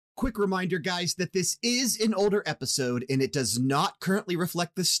quick reminder, guys, that this is an older episode and it does not currently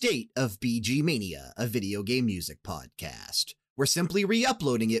reflect the state of BG Mania, a video game music podcast. We're simply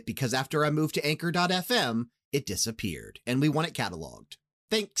re-uploading it because after I moved to Anchor.fm, it disappeared and we want it cataloged.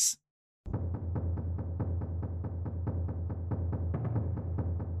 Thanks.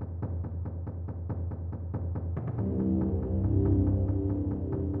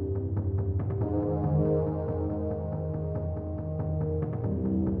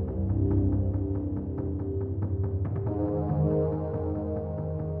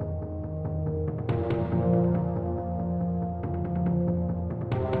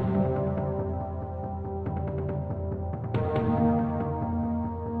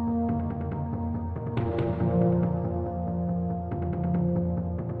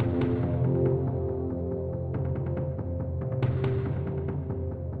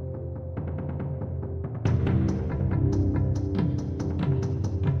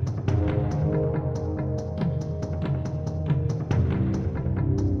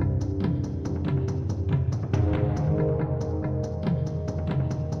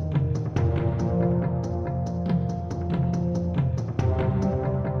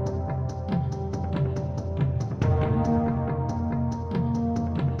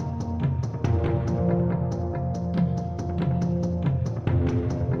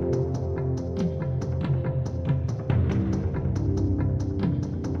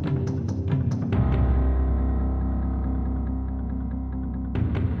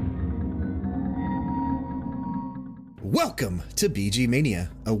 Welcome to BG Mania,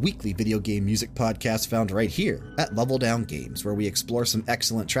 a weekly video game music podcast found right here at Level Down Games, where we explore some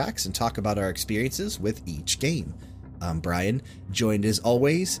excellent tracks and talk about our experiences with each game. I'm Brian, joined as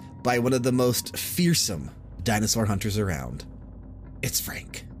always by one of the most fearsome dinosaur hunters around. It's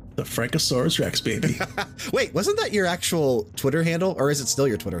Frank. The Frankosaurus Rex, baby. Wait, wasn't that your actual Twitter handle, or is it still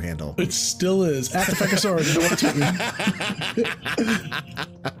your Twitter handle? It still is. At the Frankosaurus.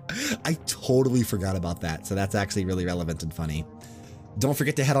 I totally forgot about that, so that's actually really relevant and funny. Don't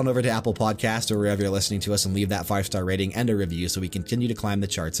forget to head on over to Apple Podcasts or wherever you're listening to us and leave that 5-star rating and a review so we continue to climb the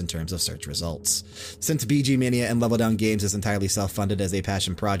charts in terms of search results. Since BG Mania and Level Down Games is entirely self-funded as a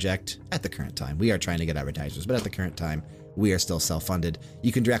passion project at the current time, we are trying to get advertisers, but at the current time, we are still self-funded.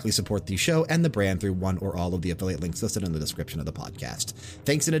 You can directly support the show and the brand through one or all of the affiliate links listed in the description of the podcast.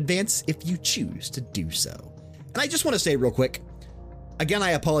 Thanks in advance if you choose to do so. And I just want to say real quick, again,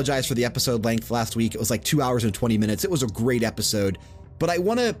 I apologize for the episode length last week. It was like 2 hours and 20 minutes. It was a great episode, but I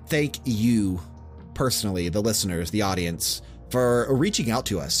want to thank you personally, the listeners, the audience, for reaching out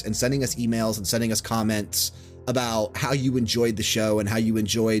to us and sending us emails and sending us comments about how you enjoyed the show and how you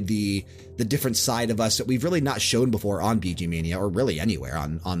enjoyed the different side of us that we've really not shown before on BG Mania, or really anywhere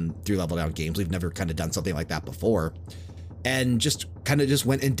on through Level Down Games. We've never kind of done something like that before, and just kind of just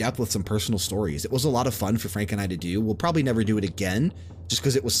went in depth with some personal stories. It was a lot of fun for Frank and I to do. We'll probably never do it again just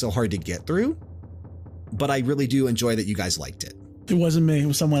because it was so hard to get through, but I really do enjoy that you guys liked it. It wasn't me. It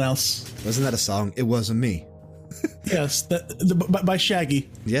was someone else. Wasn't that a song? It wasn't me. Yes, by Shaggy.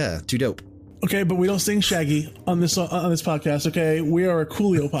 Yeah, too dope. Okay, but we don't sing Shaggy on this podcast, okay? We are a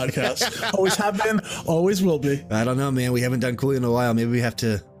Coolio podcast. Always have been, always will be. I don't know, man. We haven't done Coolio in a while. Maybe we have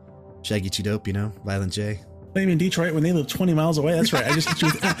to Shaggy Too Dope, you know? Violent J. Maybe in Detroit when they live 20 miles away. That's right. I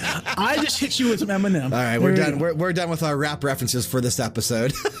just hit you with some Eminem. All right, we're done. We're done with our rap references for this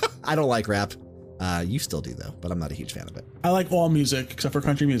episode. I don't like rap. You still do, though, but I'm not a huge fan of it. I like all music except for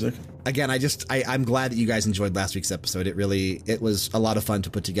country music. Again, I'm glad that you guys enjoyed last week's episode. It was a lot of fun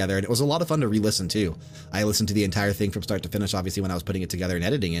to put together, and it was a lot of fun to re-listen too. I listened to the entire thing from start to finish, obviously, when I was putting it together and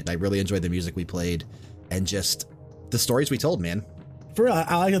editing it. I really enjoyed the music we played and just the stories we told, man. For real,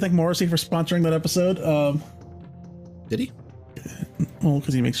 I like to thank Morrissey for sponsoring that episode. Did he? Well,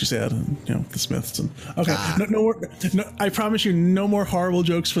 because he makes you sad, and the Smiths. And okay, no more. No, I promise you, no more horrible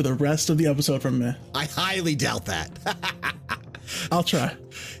jokes for the rest of the episode from me. I highly doubt that. I'll try.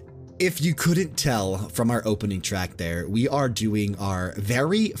 If you couldn't tell from our opening track there, we are doing our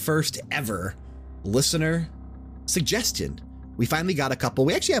very first ever listener suggestion. We finally got a couple.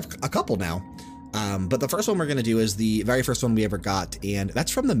 We actually have a couple now, but the first one we're going to do is the very first one we ever got, and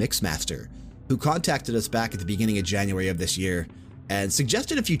that's from the Mixmaster, who contacted us back at the beginning of January of this year and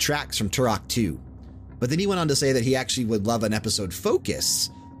suggested a few tracks from Turok 2. But then he went on to say that he actually would love an episode focus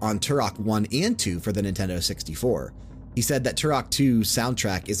on Turok 1 and 2 for the Nintendo 64. He said that Turok 2's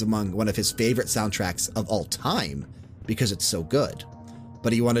soundtrack is among one of his favorite soundtracks of all time because it's so good.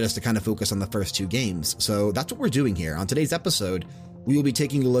 But he wanted us to kind of focus on the first two games. So that's what we're doing here. On today's episode, we will be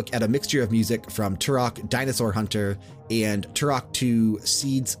taking a look at a mixture of music from Turok Dinosaur Hunter and Turok 2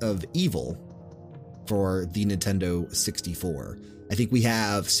 Seeds of Evil for the Nintendo 64. I think we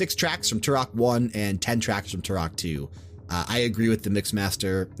have 6 tracks from Turok 1 and 10 tracks from Turok 2. I agree with the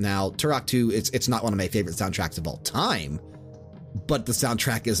Mixmaster. Now, Turok 2, it's not one of my favorite soundtracks of all time, but the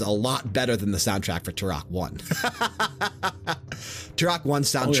soundtrack is a lot better than the soundtrack for Turok 1. Turok 1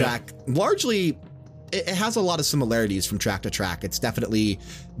 soundtrack, largely, it has a lot of similarities from track to track. It's definitely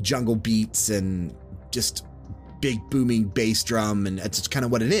jungle beats and just big booming bass drum, and it's kind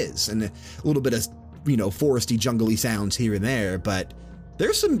of what it is. And a little bit of, foresty, jungly sounds here and there, but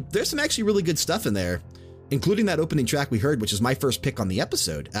there's some actually really good stuff in there, including that opening track we heard, which is my first pick on the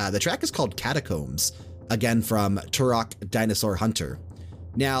episode. The track is called Catacombs, again from Turok Dinosaur Hunter.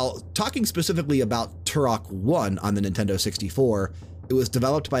 Now, talking specifically about Turok 1 on the Nintendo 64, it was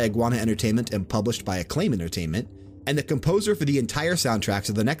developed by Iguana Entertainment and published by Acclaim Entertainment, and the composer for the entire soundtrack,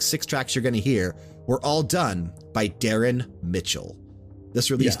 so the next 6 tracks you're going to hear, were all done by Darren Mitchell. This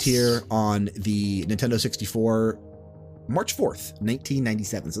released here on the Nintendo 64 March 4th,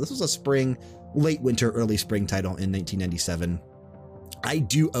 1997. So this was a late winter, early spring title in 1997. I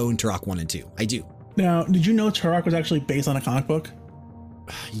do own Turok 1 and 2. I do. Now, did you know Turok was actually based on a comic book?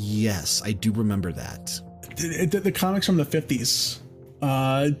 Yes, I do remember that. The comics from the 50s,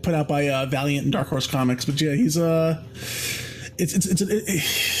 put out by Valiant and Dark Horse Comics. But yeah, these are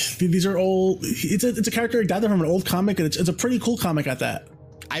old. It's a character gathered from an old comic, and it's a pretty cool comic at that.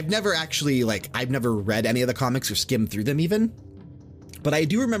 I've never read any of the comics or skimmed through them even, but I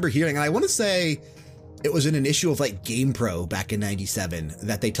do remember hearing, and I want to say it was in an issue of like GamePro back in '97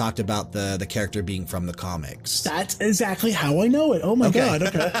 that they talked about the character being from the comics. That's exactly how I know it. Oh my God.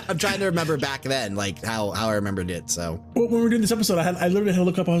 Okay. I'm trying to remember back then, like how I remembered it. So when we were doing this episode, I literally had to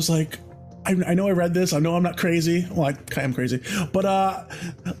look up. I was like, I know I read this. I know I'm not crazy. Well, I am crazy, but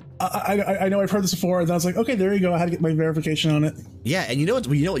I know I've heard this before. And I was like, okay, there you go. I had to get my verification on it. Yeah, and you know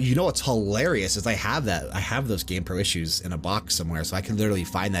what's hilarious is I have those GamePro issues in a box somewhere, so I can literally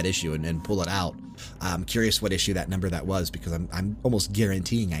find that issue and pull it out. I'm curious what issue that was, because I'm almost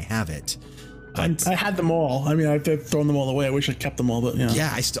guaranteeing I have it. But I had them all. I mean, I've thrown them all away. I wish I kept them all, but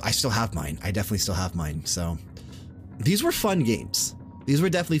yeah, I still have mine. I definitely still have mine. So these were fun games. These were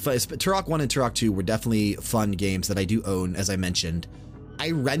definitely fun. Turok 1 and Turok 2 were definitely fun games that I do own, as I mentioned. I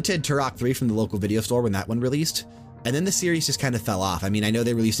rented Turok 3 from the local video store when that one released, and then the series just kind of fell off. I mean, I know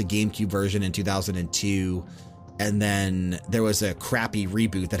they released a GameCube version in 2002, and then there was a crappy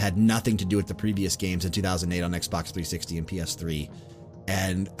reboot that had nothing to do with the previous games in 2008 on Xbox 360 and PS3.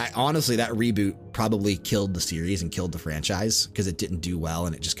 And honestly, that reboot probably killed the series and killed the franchise because it didn't do well,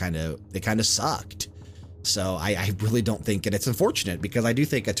 and it kind of sucked. So I really don't think, and it's unfortunate because I do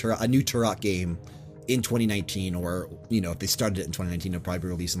think a new Turok game in 2019, or, if they started it in 2019, it'll probably be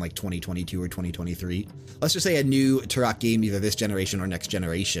released in like 2022 or 2023. Let's just say a new Turok game, either this generation or next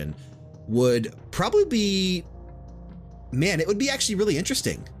generation, would probably be, it would be actually really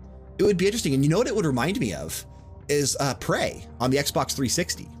interesting. It would be interesting. And you know what it would remind me of is Prey on the Xbox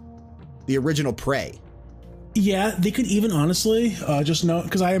 360, the original Prey. Yeah, they could even honestly just know,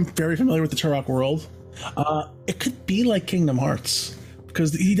 because I am very familiar with the Turok world. It could be like Kingdom Hearts,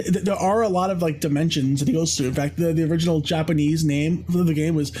 because there are a lot of like dimensions that he goes through. In fact, the original Japanese name of the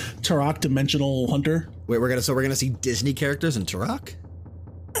game was Turok Dimensional Hunter. Wait, we're gonna see Disney characters in Turok?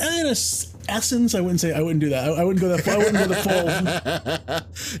 In essence, I wouldn't do that. I wouldn't go that far. I wouldn't go the full.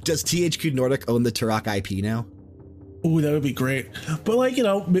 Does THQ Nordic own the Turok IP now? Ooh, that would be great. But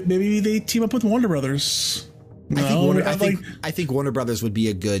maybe they team up with Warner Brothers. I think Warner Brothers would be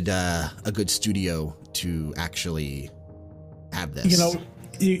a good studio to actually have this.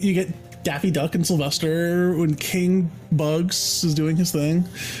 You get Daffy Duck and Sylvester when King Bugs is doing his thing.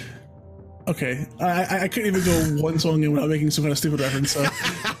 Okay, I couldn't even go one song in without making some kind of stupid reference. So.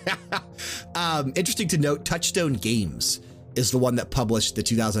 Interesting to note, Touchstone Games is the one that published the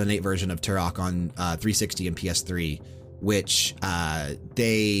 2008 version of Turok on 360 and PS3, which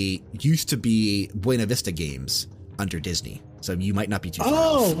they used to be Buena Vista Games under Disney. So you might not be too far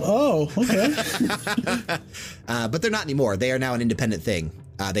off. Okay. But they're not anymore. They are now an independent thing.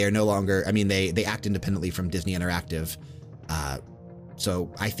 They are no longer, they act independently from Disney Interactive.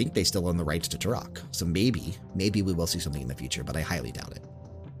 So I think they still own the rights to Turok. So maybe we will see something in the future, but I highly doubt it.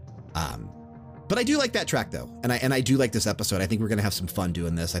 But I do like that track though. And I do like this episode. I think we're going to have some fun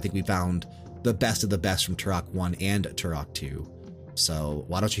doing this. I think we found the best of the best from Turok 1 and Turok 2. So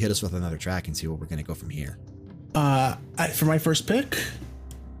why don't you hit us with another track and see where we're going to go from here? For my first pick,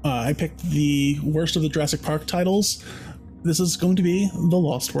 I picked the worst of the Jurassic Park titles. This is going to be The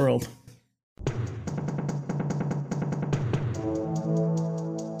Lost World.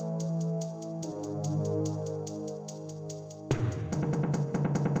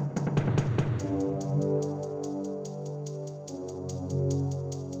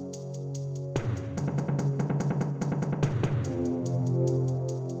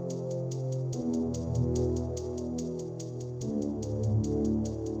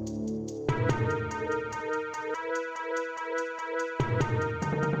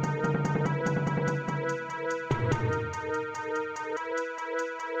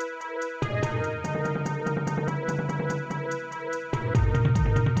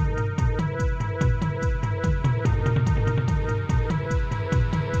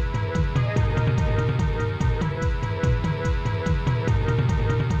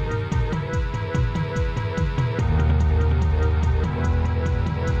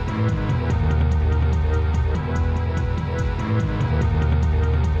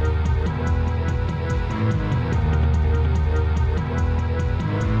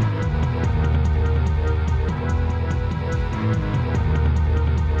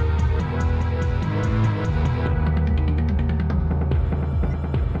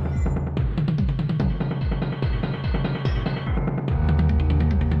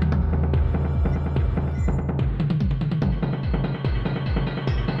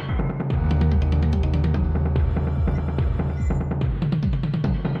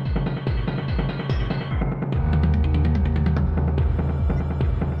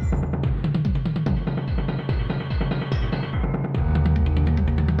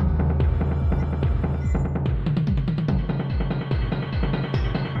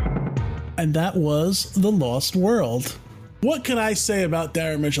 And that was The Lost World. What can I say about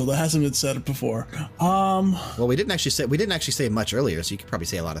Darren Mitchell that hasn't been said before? Well, we didn't actually say much earlier, so you could probably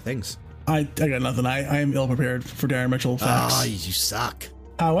say a lot of things. I got nothing. I am ill prepared for Darren Mitchell facts. Oh, you suck.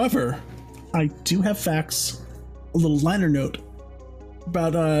 However, I do have facts, a little liner note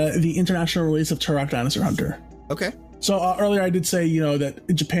about the international release of Turok Dinosaur Hunter. Okay. So earlier I did say, that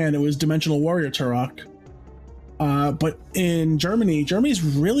in Japan it was Dimensional Warrior Turok. But in Germany's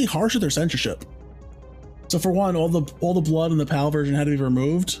really harsh with their censorship. So for one, all the blood in the PAL version had to be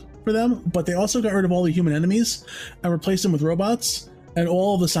removed for them, but they also got rid of all the human enemies and replaced them with robots, and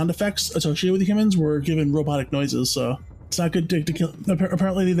all of the sound effects associated with the humans were given robotic noises, so it's not good to kill.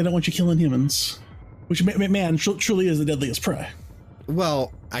 Apparently they don't want you killing humans, which, man, truly is the deadliest prey.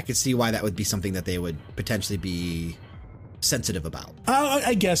 Well, I could see why that would be something that they would potentially be sensitive about.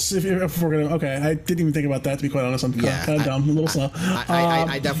 I guess if we're gonna, okay, I didn't even think about that, to be quite honest. I'm kind of dumb, a little slow.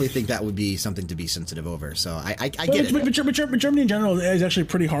 I definitely think that would be something to be sensitive over. So I get it. But Germany in general is actually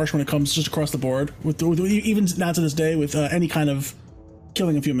pretty harsh when it comes just across the board, with even now to this day, with any kind of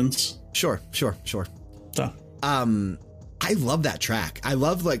killing of humans. Sure. So, I love that track. I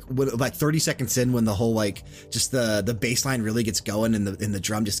love when 30 seconds in, when the whole just the bass line really gets going and the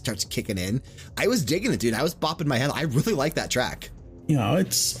drum just starts kicking in. I was digging it, dude. I was bopping my head. I really like that track. I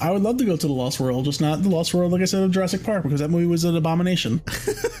would love to go to the Lost World, just not the Lost World, like I said, of Jurassic Park, because that movie was an abomination.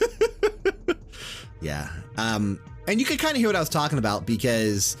 Yeah. And you could kind of hear what I was talking about,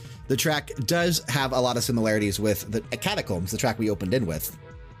 because the track does have a lot of similarities with the Catacombs, the track we opened in with.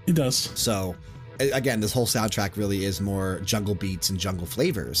 It does. So, again, this whole soundtrack really is more jungle beats and jungle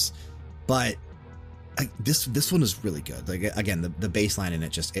flavors, but this one is really good. Again, the bass line in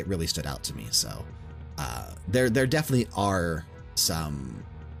it it really stood out to me. So there definitely are some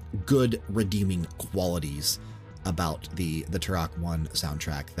good redeeming qualities about the Turok 1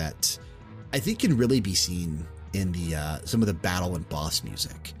 soundtrack that I think can really be seen in some of the battle and boss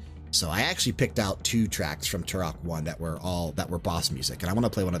music. So I actually picked out 2 tracks from Turok 1 that were boss music, and I want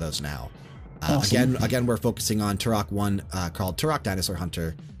to play one of those now. Awesome. Again, we're focusing on Turok 1, called Turok Dinosaur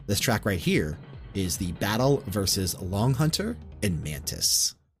Hunter. This track right here is the battle versus Long Hunter and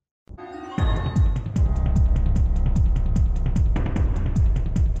Mantis.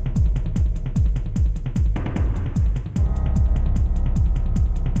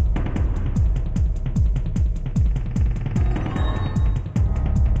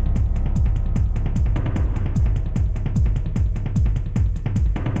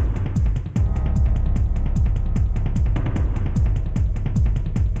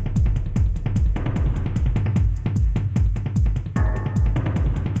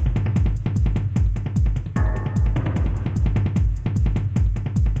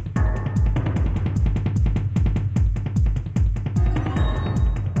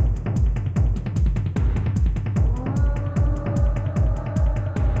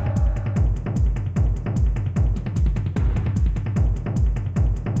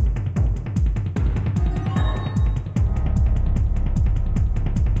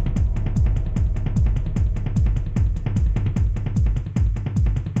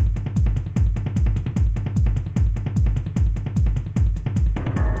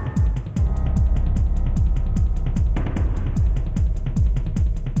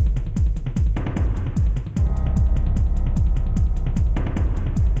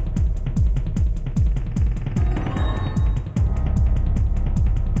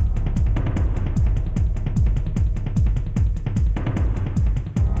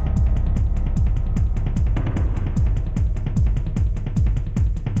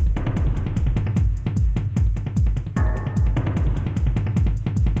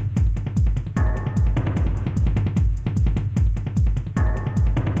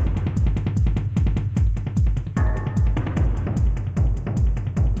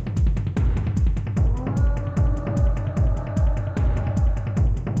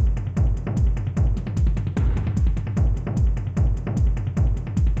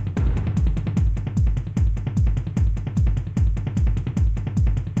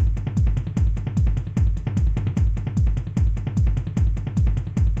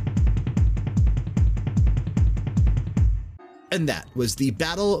 And that was the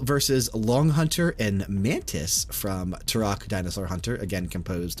battle versus Long Hunter and Mantis from Turok Dinosaur Hunter, again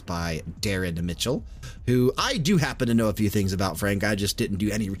composed by Darren Mitchell, who I do happen to know a few things about, Frank. I just didn't do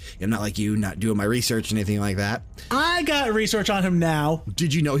any, I'm not like you, not doing my research or anything like that. I got research on him now.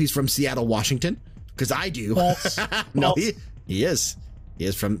 Did you know he's from Seattle, Washington? Because I do. False. No, he is. He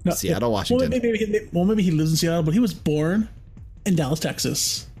is from Seattle, Washington. Maybe he lives in Seattle, but he was born in Dallas,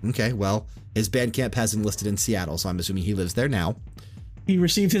 Texas. Okay, well, his Bandcamp has him listed in Seattle, so I'm assuming he lives there now. He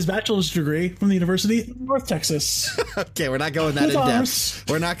received his bachelor's degree from the University of North Texas. Okay, we're not going that in depth.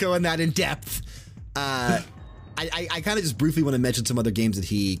 We're not going that in depth. I kind of just briefly want to mention some other games that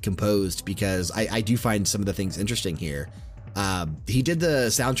he composed because I do find some of the things interesting here. He did the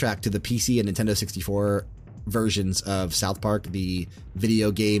soundtrack to the PC and Nintendo 64 versions of South Park, the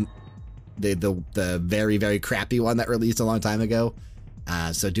video game, the very, very crappy one that released a long time ago.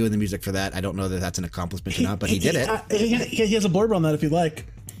 So doing the music for that, I don't know that that's an accomplishment or not, but he did it. He has a blurb on that if you'd like.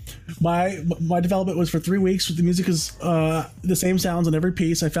 My development was for 3 weeks. The music is the same sounds on every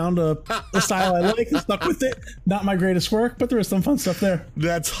piece. I found a style I like and stuck with it. Not my greatest work, but there is some fun stuff there.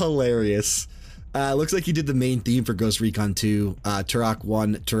 That's hilarious. Looks like he did the main theme for Ghost Recon 2, Turok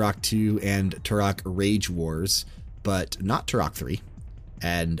 1, Turok 2, and Turok Rage Wars, but not Turok 3,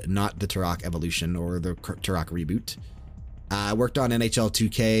 and not the Turok Evolution or the Turok reboot. Worked on NHL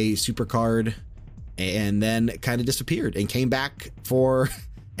 2K, Supercard, and then kind of disappeared and came back for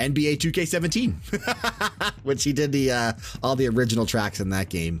NBA 2K17, which he did all the original tracks in that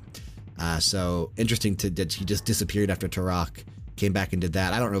game. So interesting that he just disappeared after Turok. Came back and did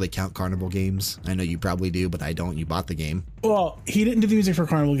that. I don't really count Carnival games. I know you probably do, but I don't. You bought the game. Well, he didn't do the music for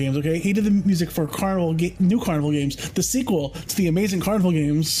Carnival games, okay? He did the music for new Carnival games, the sequel to the amazing Carnival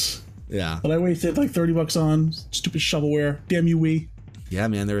games. Yeah. That I wasted like $30 on. Stupid shovelware. Damn you, Wii. Yeah,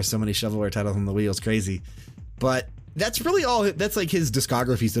 man, there were so many shovelware titles on the Wii. It was crazy. But that's really all. That's like his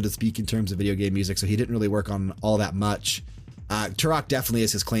discography, so to speak, in terms of video game music. So he didn't really work on all that much. Turok definitely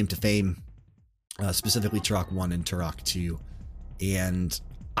is his claim to fame, specifically Turok 1 and Turok 2. And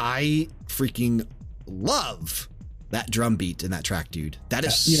I freaking love that drum beat in that track, dude. That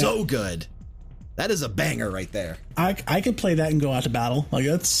is so good. That is a banger right there. I could play that and go out to battle. Like,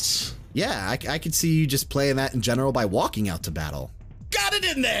 that's... Yeah, I could see you just playing that in general by walking out to battle. Got it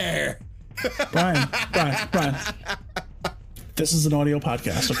in there! Brian. This is an audio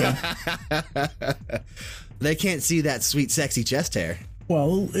podcast, okay? They can't see that sweet, sexy chest hair.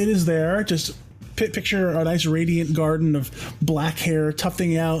 Well, it is there. Just... picture a nice radiant garden of black hair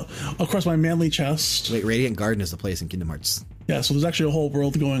tufting out across my manly chest. Wait, Radiant Garden is the place in Kingdom Hearts. Yeah, so there's actually a whole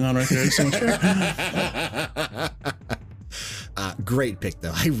world going on right there. So great pick,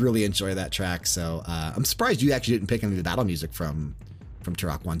 though. I really enjoy that track. So I'm surprised you actually didn't pick any of the battle music from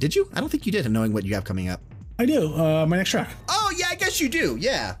Turok 1. Did you? I don't think you did, knowing what you have coming up. I do. My next track. Oh, yeah, I guess you do.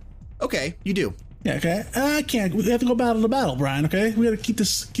 Yeah. Okay, you do. Yeah, okay. I can't. We have to go battle to battle, Brian, okay? We got to keep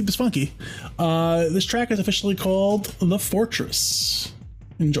this funky. This track is officially called The Fortress.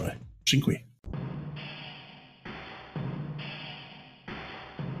 Enjoy. Shinqui.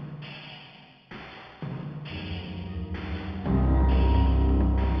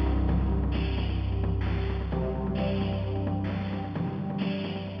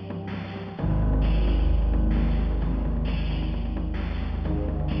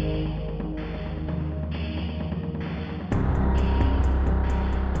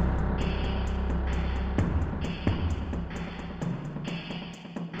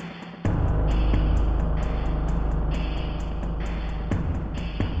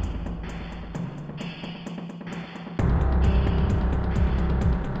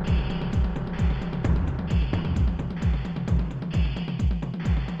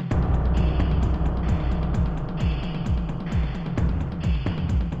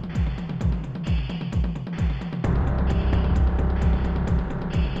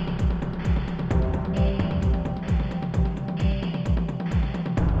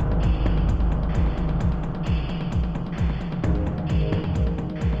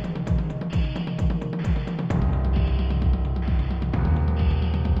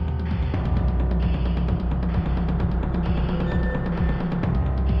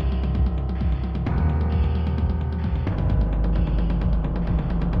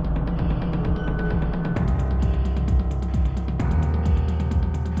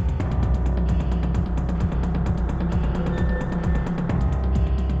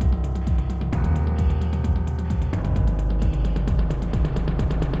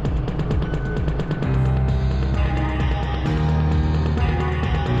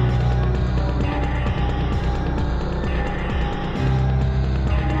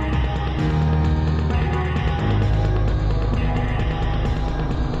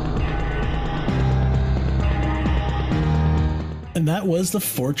 And that was the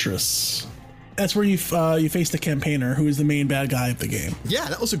Fortress. That's where you face the campaigner, who is the main bad guy of the game. Yeah,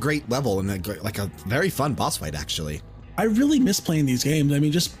 that was a great level and like a very fun boss fight, actually. I really miss playing these games. I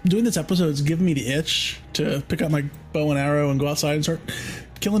mean, just doing this episode is giving me the itch to pick up my bow and arrow and go outside and start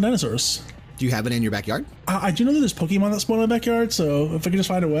killing dinosaurs. Do you have it in your backyard? I do know that there's Pokemon that spawn in my backyard, so if I can just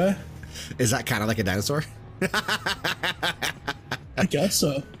find a way. Is that kind of like a dinosaur? I guess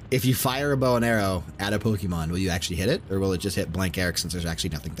so. If you fire a bow and arrow at a Pokemon, will you actually hit it? Or will it just hit blank Eric since there's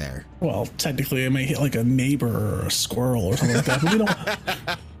actually nothing there? Well, technically, it may hit like a neighbor or a squirrel or something like that, but we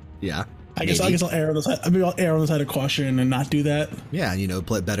don't... Yeah. I guess I'll err on the side. I'll err on the side of caution and not do that. Yeah, you know,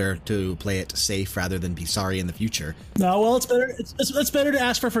 better to play it safe rather than be sorry in the future. No, well, it's better. It's better to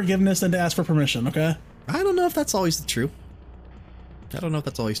ask for forgiveness than to ask for permission. Okay. I don't know if that's always true.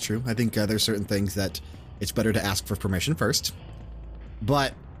 I think there's certain things that it's better to ask for permission first.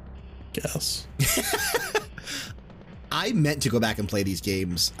 But Yes. I meant to go back and play these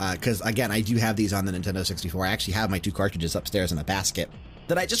games because, again, I do have these on the Nintendo 64. I actually have my 2 cartridges upstairs in a basket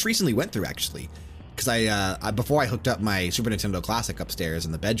that I just recently went through, actually, because I before I hooked up my Super Nintendo Classic upstairs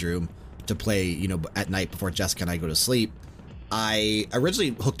in the bedroom to play, you know, at night before Jessica and I go to sleep. I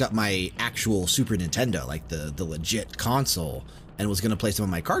originally hooked up my actual Super Nintendo, like the legit console, and was going to play some of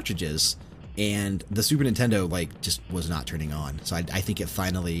my cartridges, and the Super Nintendo like just was not turning on. So I think it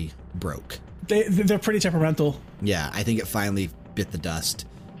finally broke. They're pretty temperamental. Yeah, I think it finally bit the dust.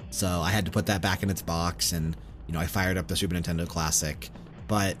 So I had to put that back in its box, and you know, I fired up the Super Nintendo Classic.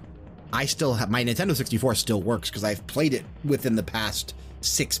 But I still have my Nintendo 64 still works because I've played it within the past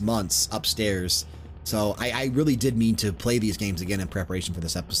 6 months upstairs. So I really did mean to play these games again in preparation for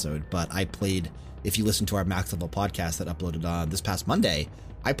this episode. But I played, if you listen to our Max Level podcast that uploaded on this past Monday,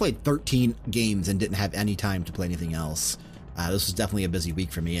 I played 13 games and didn't have any time to play anything else. This was definitely a busy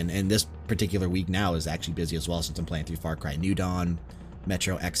week for me. And this particular week now is actually busy as well, since I'm playing through Far Cry New Dawn,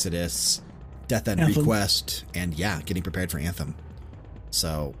 Metro Exodus, Death End Anthem. Request, and yeah, getting prepared for Anthem.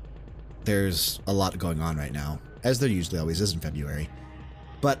 So there's a lot going on right now, as there usually always is in February.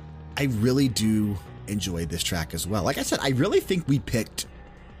 But I really do enjoy this track as well. Like I said, I really think we picked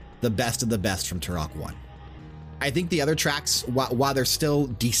the best of the best from Turok 1. I think the other tracks, while they're still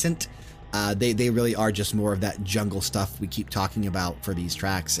decent, they really are just more of that jungle stuff we keep talking about for these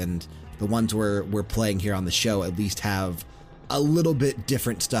tracks. And the ones we're playing here on the show at least have a little bit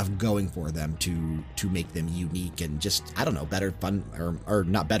different stuff going for them to make them unique and just, I don't know, better fun, or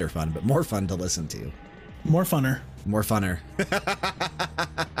not better fun, but more fun to listen to. More funner. More funner.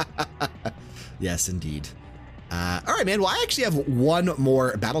 Yes, indeed. All right, man. Well, I actually have one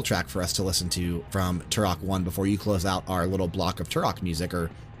more battle track for us to listen to from Turok 1 before you close out our little block of Turok music, or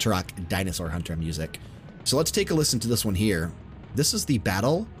Turok Dinosaur Hunter music. So let's take a listen to this one here. This is the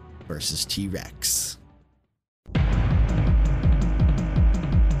battle versus T-Rex.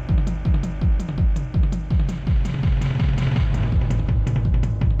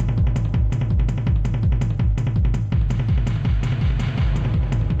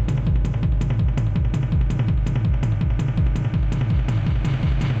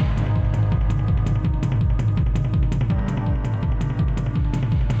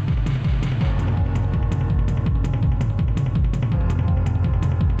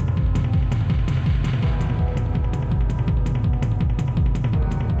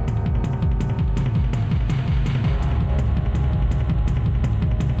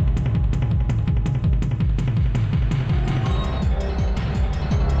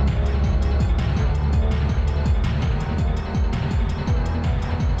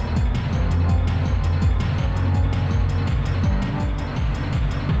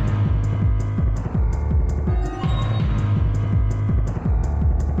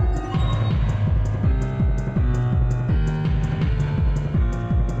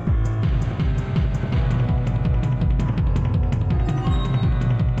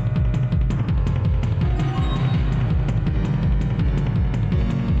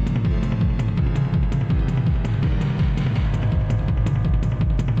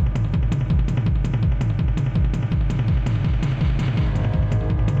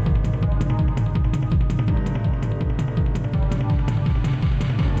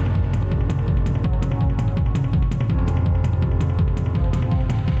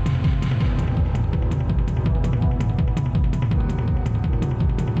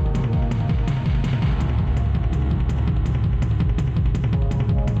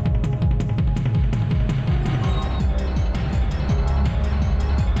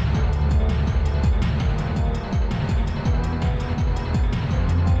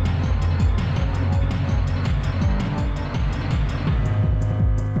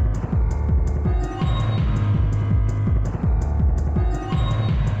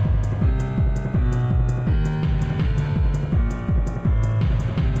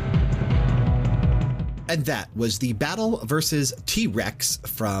 And that was the Battle versus T-Rex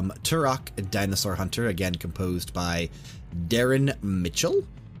from Turok Dinosaur Hunter, again composed by Darren Mitchell.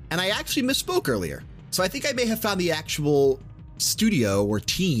 And I actually misspoke earlier. So I think I may have found the actual studio or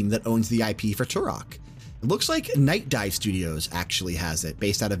team that owns the IP for Turok. It looks like Night Dive Studios actually has it,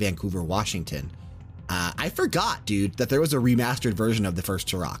 based out of Vancouver, Washington. I forgot, dude, that there was a remastered version of the first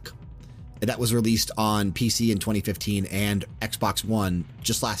Turok that was released on PC in 2015 and Xbox One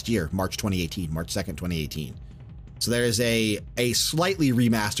just last year, March 2018, March 2nd, 2018. So there is a slightly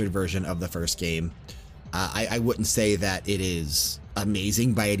remastered version of the first game. I wouldn't say that it is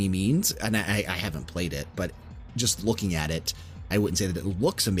amazing by any means, and I haven't played it, but just looking at it, I wouldn't say that it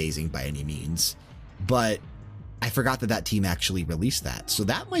looks amazing by any means. But I forgot that that team actually released that. So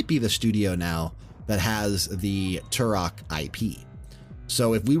that might be the studio now that has the Turok IP.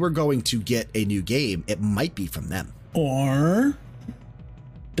 So if we were going to get a new game, it might be from them. Or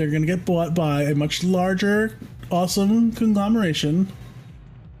they're going to get bought by a much larger, awesome conglomeration,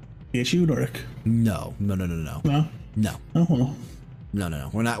 THQ Nordic. No. No? No. Oh, well. No.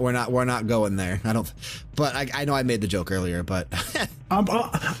 We're not going there. I don't. But I know I made the joke earlier. But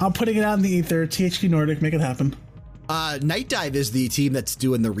I'm putting it out in the ether. THQ Nordic, make it happen. Night Dive is the team that's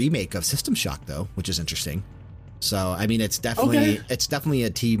doing the remake of System Shock, though, which is interesting. So I mean, it's definitely a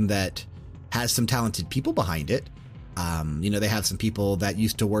team that has some talented people behind it. They have some people that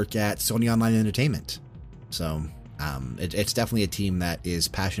used to work at Sony Online Entertainment. So it's definitely a team that is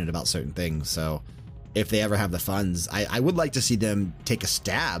passionate about certain things. So if they ever have the funds, I would like to see them take a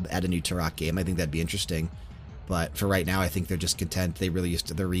stab at a new Turok game. I think that'd be interesting. But for right now, I think they're just content. They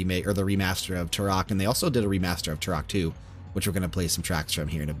released the remake or the remaster of Turok, and they also did a remaster of Turok 2, which we're going to play some tracks from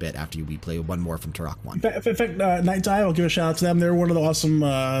here in a bit after we play one more from Turok 1. In fact, Night Dive, I'll give a shout out to them. They're one of the awesome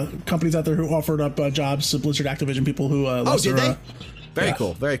companies out there who offered up jobs to Blizzard Activision people who... did they? Very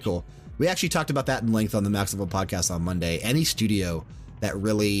cool. Very cool. We actually talked about that in length on the Max Level podcast on Monday. Any studio that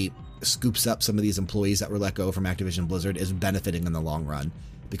really scoops up some of these employees that were let go from Activision Blizzard is benefiting in the long run,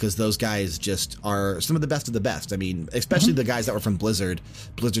 because those guys just are some of the best. I mean, especially the guys that were from Blizzard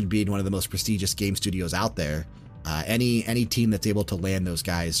being one of the most prestigious game studios out there. Any team that's able to land those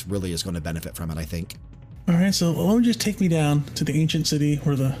guys really is going to benefit from it, I think. All right, so why don't you just take me down to the ancient city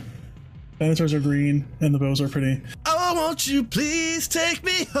where the dinosaurs are green and the bows are pretty. Oh, won't you please take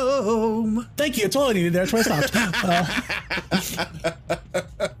me home? Thank you. That's all I needed there. That's where I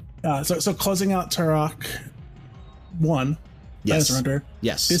stopped. So closing out Turok 1, yes. Dinosaur Hunter.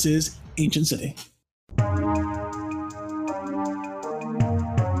 Yes. This is Ancient City.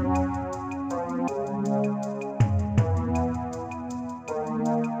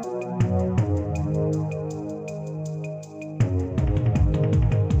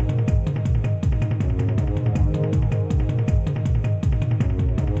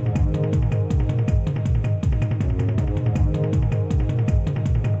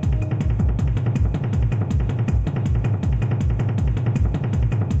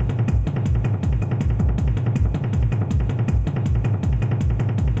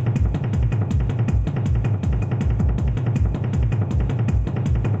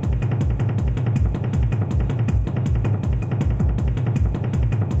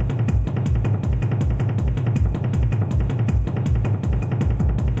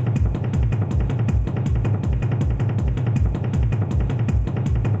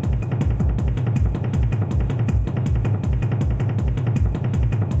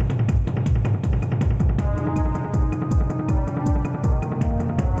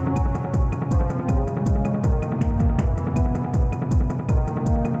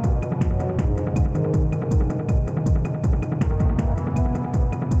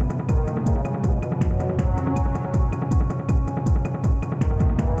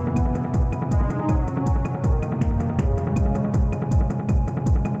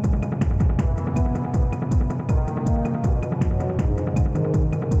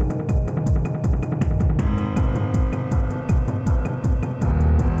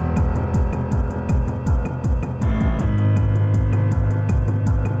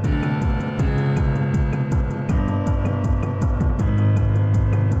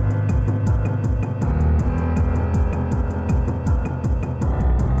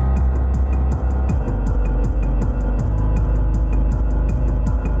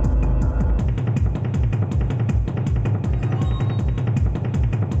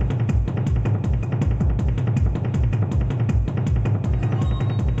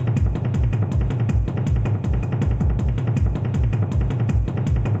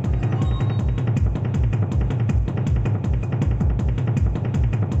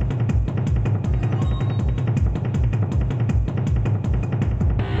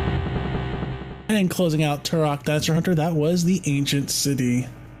 And closing out Turok Dinosaur Hunter, that was the Ancient City.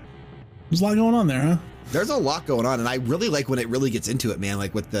 There's a lot going on there, huh? There's a lot going on, and I really like when it really gets into it, man.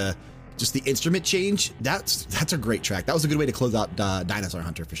 Like with just the instrument change. That's a great track. That was a good way to close out Dinosaur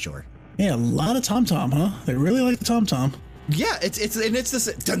Hunter for sure. Yeah, a lot of tom tom, huh? They really like the tom tom. Yeah, it's this.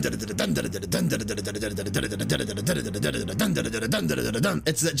 It's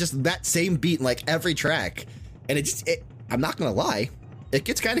just that same beat in like every track, and I'm not gonna lie, it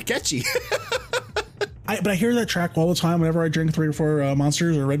gets kind of catchy. But I hear that track all the time whenever I drink 3 or 4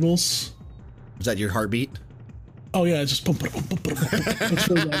 Monsters or Red Bulls. Is that your heartbeat? Oh yeah, it's just boom, boom, boom, boom, boom. It's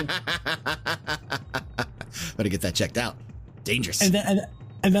really bad. Better get that checked out. Dangerous.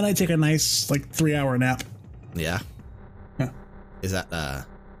 And then I take a nice like 3-hour nap. Yeah. Is that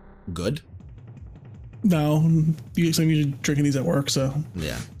good? No, I'm usually drinking these at work, so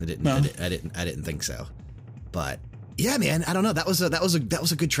yeah, I didn't think so. But yeah, man, I don't know. That was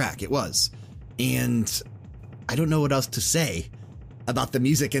a good track. It was, and I don't know what else to say about the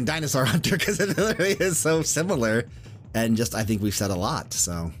music in Dinosaur Hunter because it literally is so similar, and just I think we've said a lot.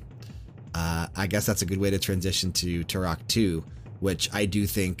 So I guess that's a good way to transition to Turok 2, which I do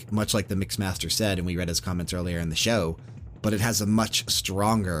think, much like the Mixmaster said, and we read his comments earlier in the show, but it has a much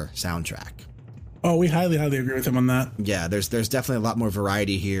stronger soundtrack. Oh, we highly agree with him on that. Yeah, there's definitely a lot more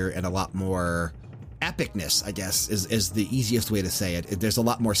variety here and a lot more epicness, I guess, is the easiest way to say it. There's a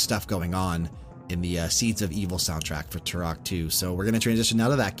lot more stuff going on in the Seeds of Evil soundtrack for Turok 2. So we're going to transition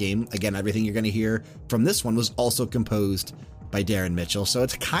out of that game. Again, everything you're going to hear from this one was also composed by Darren Mitchell. So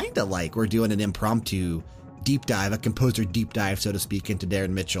it's kind of like we're doing an impromptu deep dive, a composer deep dive, so to speak, into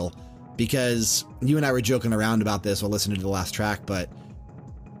Darren Mitchell. Because you and I were joking around about this while listening to the last track, but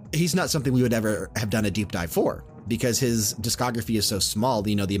he's not something we would ever have done a deep dive for because his discography is so small.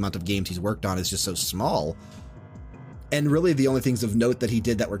 You know, the amount of games he's worked on is just so small. And really the only things of note that he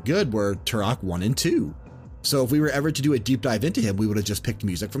did that were good were Turok 1 and 2. So if we were ever to do a deep dive into him, we would have just picked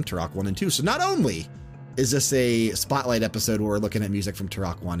music from Turok 1 and 2. So not only is this a spotlight episode where we're looking at music from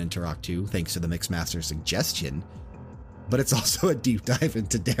Turok 1 and Turok 2, thanks to the Mixmaster suggestion, but it's also a deep dive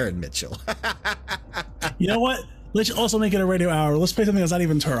into Darren Mitchell. You know what? Let's also make it a radio hour. Let's play something that's not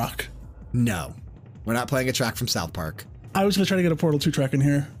even Turok. No, we're not playing a track from South Park. I was going to try to get a Portal 2 track in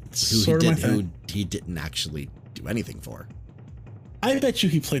here. Who he didn't actually do anything for. I bet you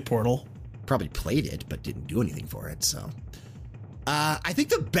he played Portal. Probably played it, but didn't do anything for it. So I think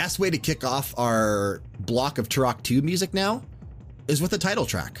the best way to kick off our block of Turok 2 music now is with the title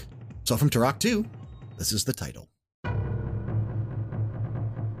track. So from Turok 2, this is the title.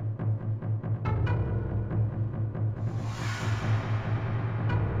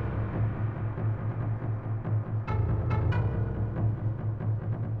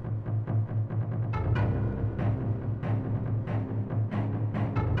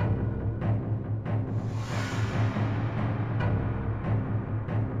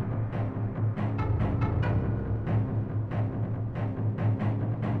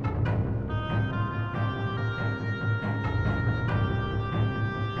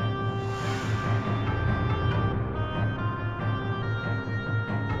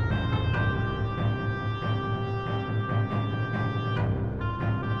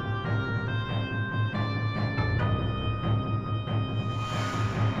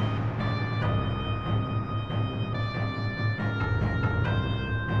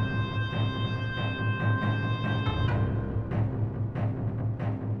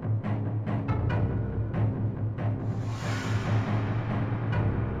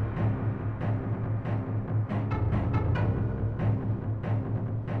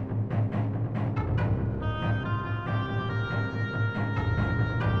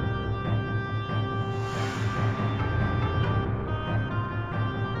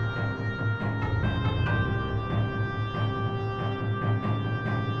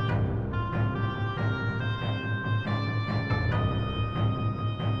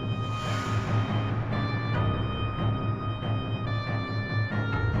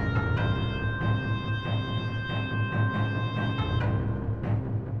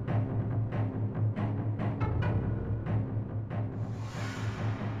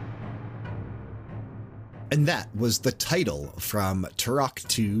 And that was the title from Turok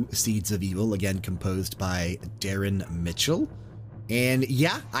 2 Seeds of Evil, again composed by Darren Mitchell. And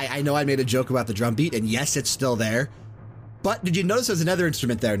yeah, I know I made a joke about the drum beat, and yes, it's still there. But did you notice there's another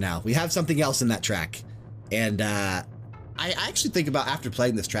instrument there now? We have something else in that track. And I actually think about, after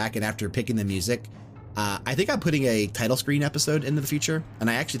playing this track and after picking the music, I think I'm putting a title screen episode into the future. And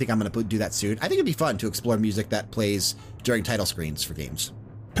I actually think I'm going to do that soon. I think it'd be fun to explore music that plays during title screens for games.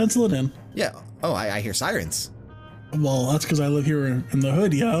 Pencil it in. Yeah. Oh, I hear sirens. Well, that's because I live here in the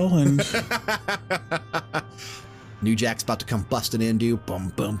hood, yo. And New Jack's about to come busting in, dude.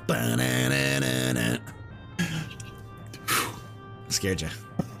 Boom, boom, ba-na-na-na-na. Scared you.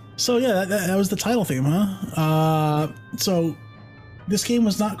 So yeah, that was the title theme, huh? So this game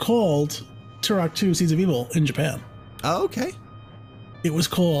was not called Turok 2 Seeds of Evil in Japan. Oh, okay. It was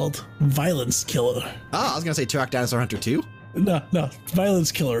called Violence Killer. Oh, I was going to say Turok Dinosaur Hunter 2. No,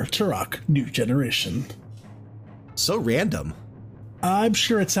 Violence Killer Turok New Generation. So random. I'm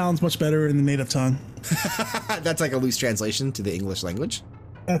sure it sounds much better in the native tongue. That's like a loose translation to the English language.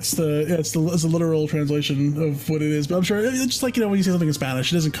 It's a literal translation of what it is, but I'm sure it's just like, when you say something in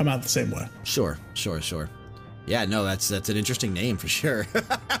Spanish, it doesn't come out the same way. Sure. Yeah, no, that's an interesting name for sure.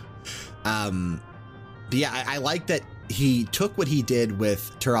 But yeah, I like that he took what he did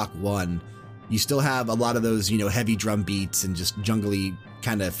with Turok 1. You still have a lot of those, heavy drum beats and just jungly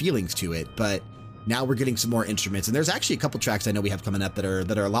kind of feelings to it, but now we're getting some more instruments, and there's actually a couple tracks I know we have coming up that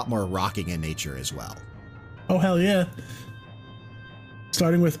are a lot more rocking in nature as well. Oh, hell yeah.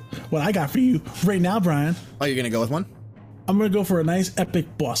 Starting with what I got for you right now, Brian. Oh, you're going to go with one? I'm going to go for a nice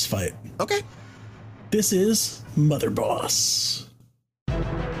epic boss fight. Okay. This is Mother Boss.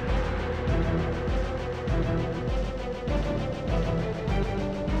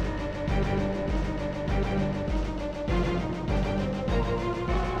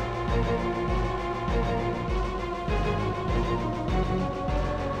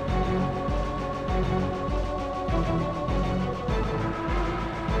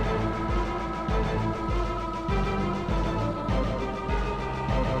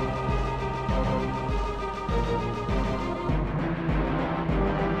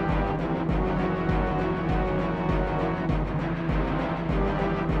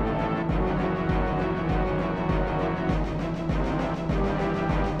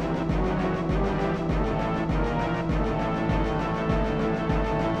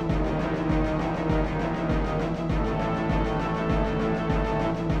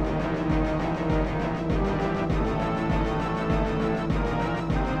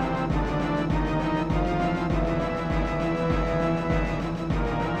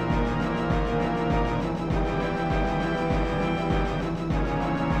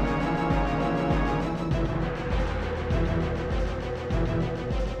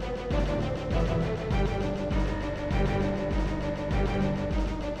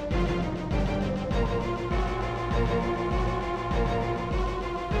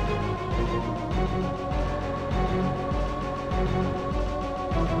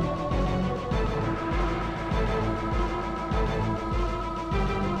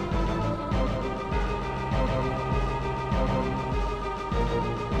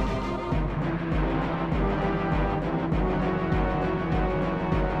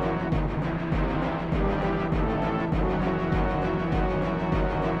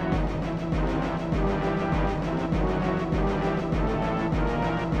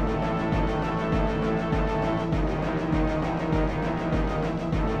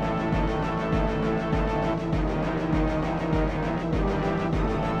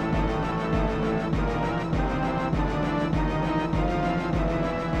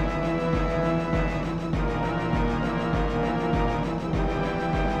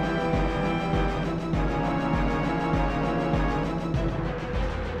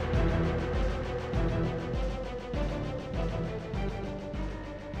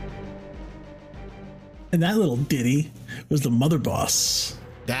 And that little ditty was the Mother Boss.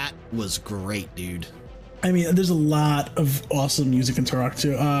 That was great, dude. I mean, there's a lot of awesome music in Turok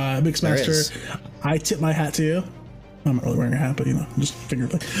 2. Mixmaster, I tip my hat to you. I'm not really wearing a hat, but just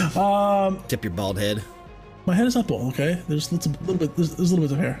figuratively. Tip your bald head. My head is not bald, okay? There's a little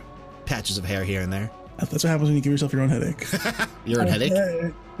bit of hair. Patches of hair here and there. That's what happens when you give yourself your own headache. Your own headache?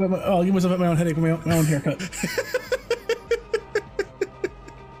 I'll give myself my own headache with my own haircut.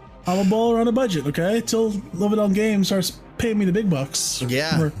 I'm a baller on a budget, okay? Till Love It On Games starts paying me the big bucks.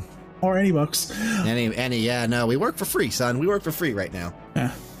 Yeah. Or any bucks. Any, yeah, no, we work for free, son. We work for free right now.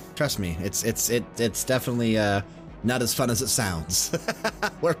 Yeah. Trust me, it's definitely not as fun as it sounds.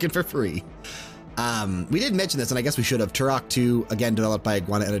 Working for free. We didn't mention this, and I guess we should have. Turok 2, again, developed by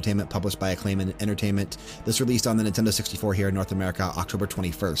Iguana Entertainment, published by Acclaim Entertainment. This released on the Nintendo 64 here in North America, October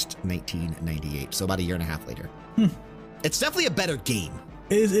 21st, 1998. So about a year and a half later. It's definitely a better game.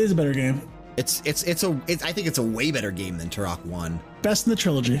 It is a better game. I think it's a way better game than Turok 1. Best in the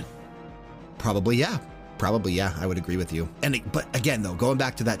trilogy. Probably, yeah. I would agree with you. But again, though, going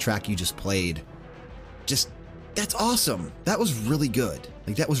back to that track you just played, that's awesome. That was really good.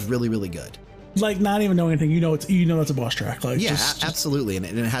 Like, that was really, really good. Like, not even knowing anything, that's a boss track. Like, yeah, absolutely. And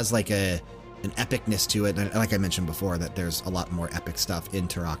it has like a an epicness to it. And like I mentioned before, that there's a lot more epic stuff in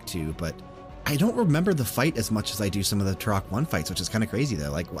Turok 2, but I don't remember the fight as much as I do some of the Turok 1 fights, which is kind of crazy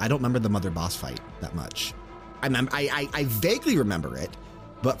though. Like, I don't remember the mother boss fight that much. I vaguely remember it,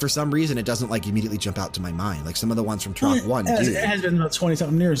 but for some reason it doesn't like immediately jump out to my mind. Like some of the ones from Turok 1 do. It has been about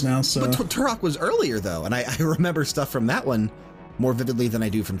 20-something years now, so. But Turok was earlier though, and I remember stuff from that one more vividly than I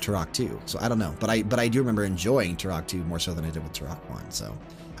do from Turok 2. So I don't know, but I do remember enjoying Turok 2 more so than I did with Turok 1. So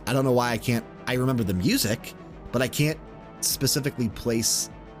I don't know why I remember the music, but I can't specifically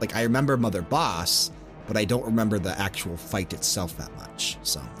place, like I remember Mother Boss, but I don't remember the actual fight itself that much.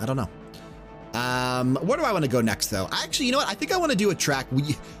 So I don't know. Where do I want to go next though? Actually, you know what? I think I want to do a track.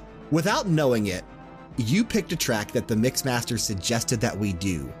 Without knowing it, you picked a track that the Mixmaster suggested that we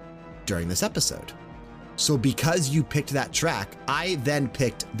do during this episode. So because you picked that track, I then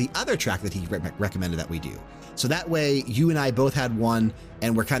picked the other track that he recommended that we do. So that way you and I both had one,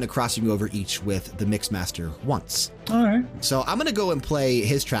 and we're kind of crossing over each with the Mixmaster once. All right. So I'm going to go and play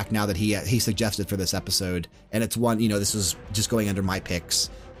his track now that he suggested for this episode. And it's one, you know, this is just going under my picks.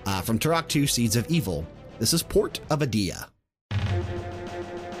 From Turok 2 Seeds of Evil, this is Port of Adia.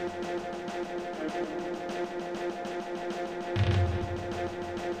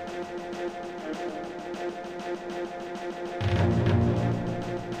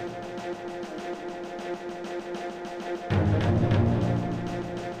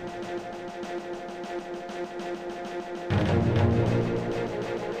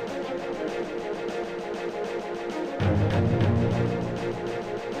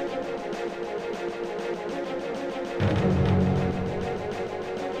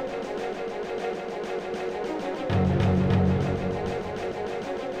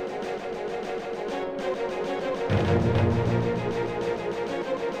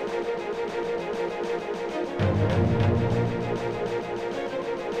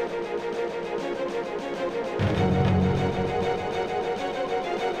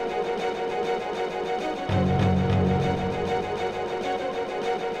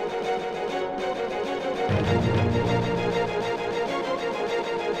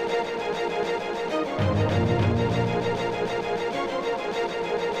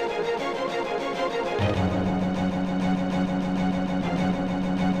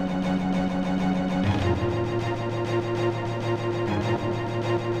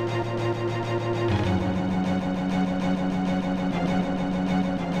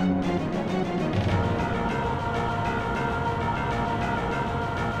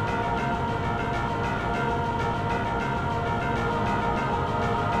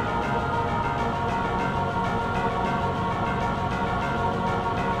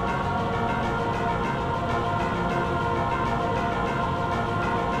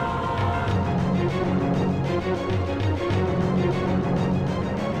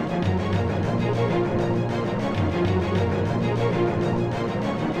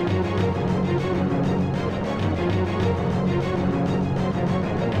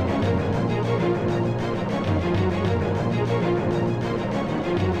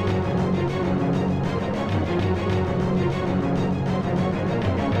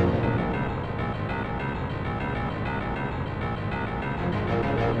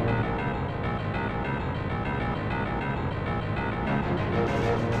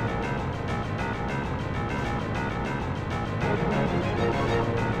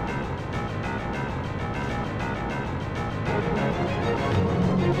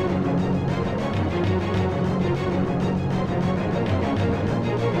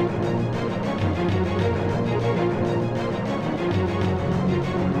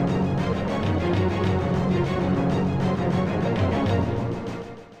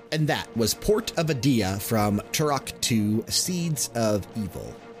 And that was Port of Adia from Turok 2 Seeds of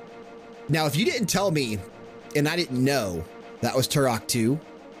Evil. Now, if you didn't tell me and I didn't know that was Turok 2,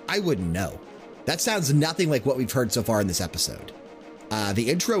 I wouldn't know. That sounds nothing like what we've heard so far in this episode. The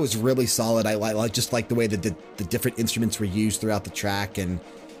intro is really solid. I just like the way that the different instruments were used throughout the track. And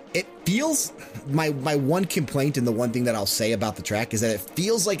it feels, my one complaint and the one thing that I'll say about the track is that it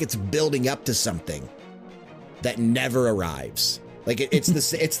feels like it's building up to something that never arrives. Like it's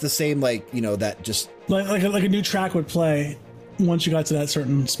the same, like, you know, that just like a new track would play once you got to that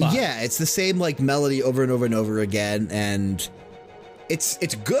certain spot. Yeah, it's the same like melody over and over and over again, and it's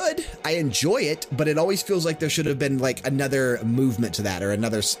good. I enjoy it, but it always feels like there should have been like another movement to that, or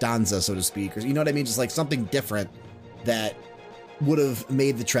another stanza, so to speak, or you know what I mean, just like something different that would have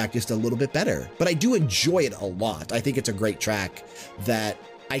made the track just a little bit better. But I do enjoy it a lot. I think it's a great track that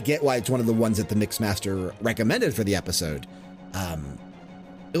I get why it's one of the ones that the Mixmaster recommended for the episode.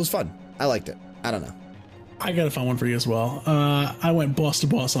 It was fun. I liked it. I don't know. I got to find one for you as well. I went boss to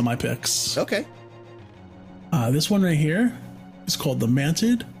boss on my picks. Okay. This one right here is called the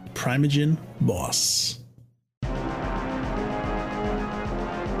Mantid Primogen Boss.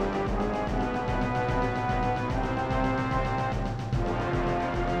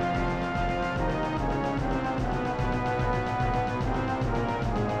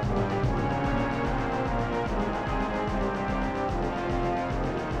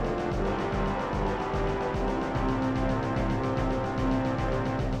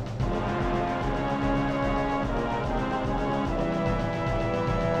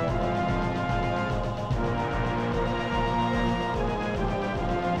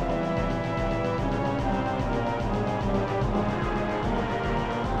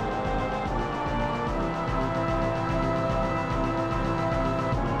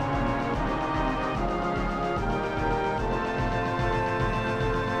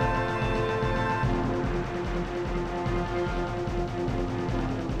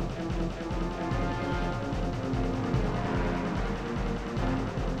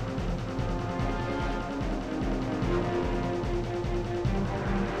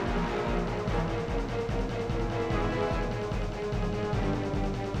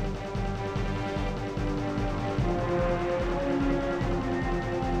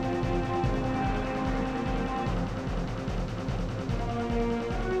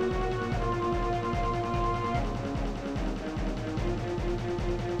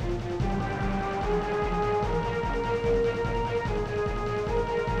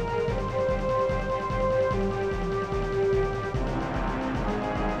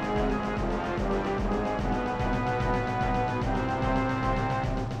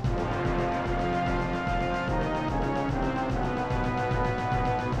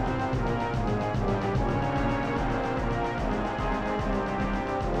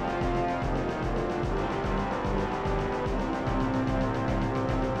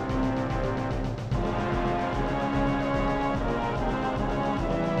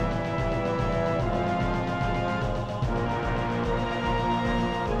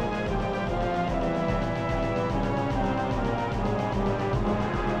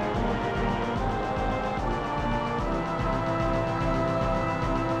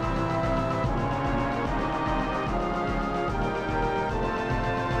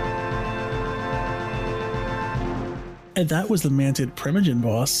 And that was the Mantid Primogen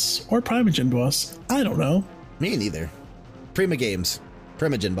Boss, or Primogen Boss. I don't know. Me neither. Prima Games.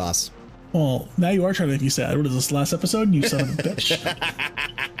 Primogen Boss. Well, now you are trying to make me sad. What is this, last episode? You son of a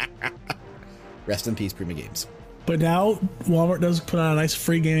bitch. Rest in peace, Prima Games. But now Walmart does put out a nice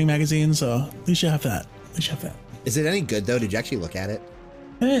free gaming magazine, so at least you have that. At least you have that. Is it any good, though? Did you actually look at it?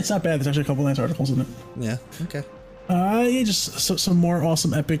 It's not bad. There's actually a couple nice articles in it. Yeah, okay. Yeah, just some more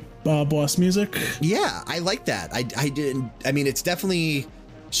awesome epic boss music. Yeah, I like that. I mean, it's definitely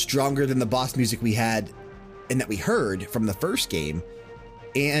stronger than the boss music we had and that we heard from the first game.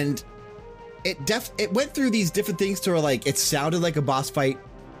 And it went through these different things to where, like, it sounded like a boss fight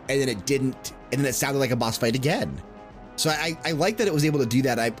and then it didn't, and then it sounded like a boss fight again. So I like that it was able to do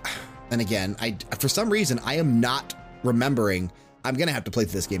that. And again, for some reason, I am not remembering. I'm going to have to play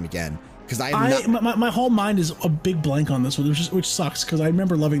through this game again. My whole mind is a big blank on this one, which sucks because I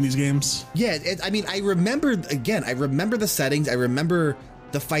remember loving these games. Yeah, I mean, I remember the settings, I remember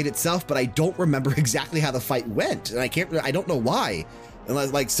the fight itself, but I don't remember exactly how the fight went, and I don't know why.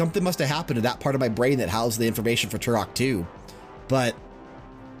 Unless, like, something must have happened to that part of my brain that housed the information for Turok 2. But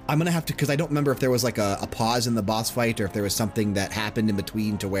I'm gonna have to, because I don't remember if there was like a pause in the boss fight or if there was something that happened in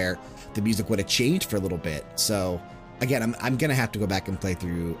between to where the music would have changed for a little bit. So again, I'm going to have to go back and play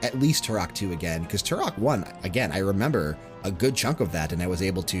through at least Turok 2 again, because Turok 1, again, I remember a good chunk of that, and I was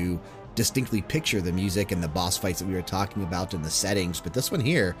able to distinctly picture the music and the boss fights that we were talking about and the settings. But this one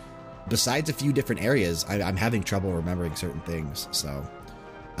here, besides a few different areas, I'm having trouble remembering certain things. So,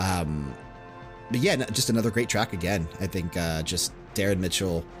 but yeah, just another great track again. I think just Darren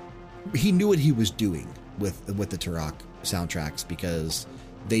Mitchell, he knew what he was doing with the Turok soundtracks, because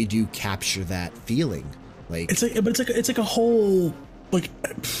they do capture that feeling. Like, it's like a whole like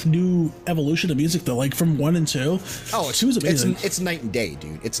new evolution of music though, like from 1 and 2. Oh, 2 is amazing. It's night and day,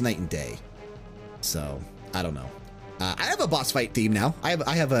 dude. It's night and day. So I don't know. I have a boss fight theme now. I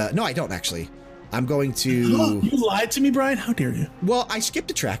have a no, I don't actually. I'm going to. You lied to me, Brian. How dare you? Well, I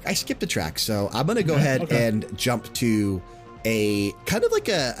skipped a track. So I'm going to go ahead and jump to a kind of like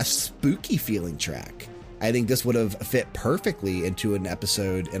a spooky feeling track. I think this would have fit perfectly into an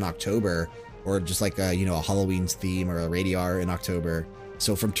episode in October, or just like a Halloween's theme or a Radiar in October.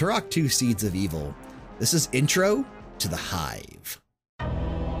 So from Turok 2 Seeds of Evil, this is Intro to the Hive.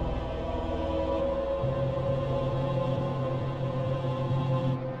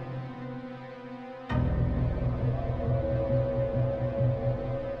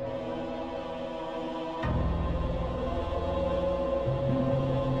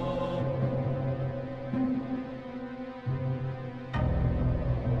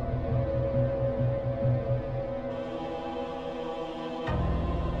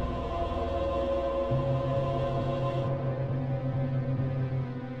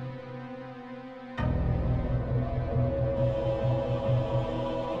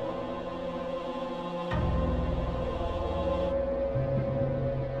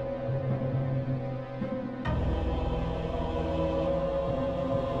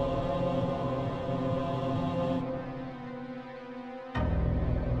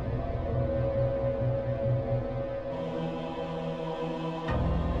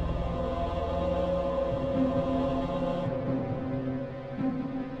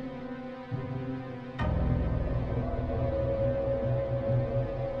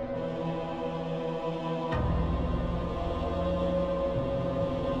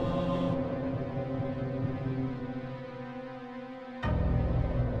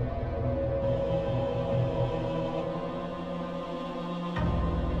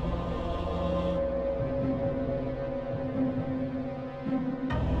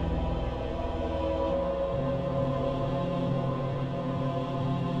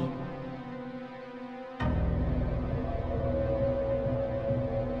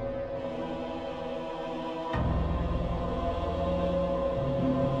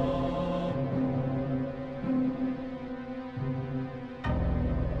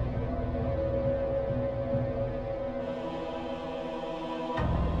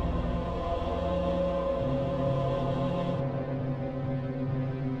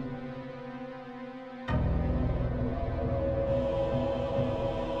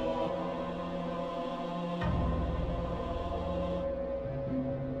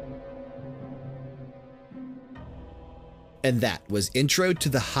 And that was Intro to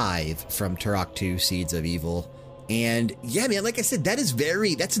the Hive from Turok 2 Seeds of Evil. And yeah, man, like I said,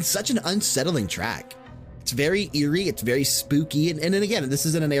 that's in such an unsettling track. It's very eerie. It's very spooky. And then again, this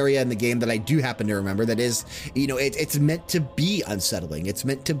is in an area in the game that I do happen to remember that is, it's meant to be unsettling. It's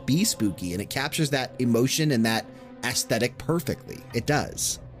meant to be spooky, and it captures that emotion and that aesthetic perfectly. It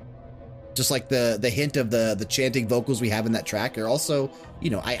does. Just like the hint of the chanting vocals we have in that track are also,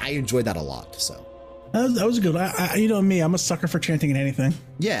 I enjoyed that a lot. So that was good. You know me, I'm a sucker for chanting in anything.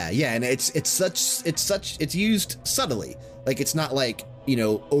 Yeah, and it's used subtly. Like, it's not like,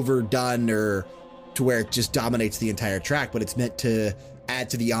 overdone or to where it just dominates the entire track, but it's meant to add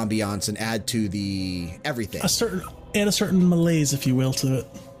to the ambiance and add to the everything. Add a certain malaise, if you will, to it.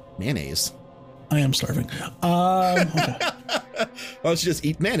 Mayonnaise. I am starving. Okay. Why don't you just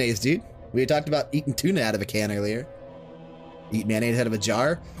eat mayonnaise, dude? We had talked about eating tuna out of a can earlier. Eat mayonnaise out of a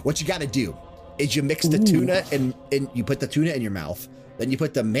jar. What you got to do is you mix the tuna and you put the tuna in your mouth. Then you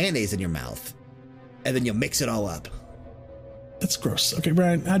put the mayonnaise in your mouth. And then you mix it all up. That's gross. Okay,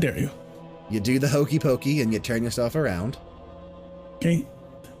 Brian, how dare you? You do the hokey pokey and you turn yourself around. Okay.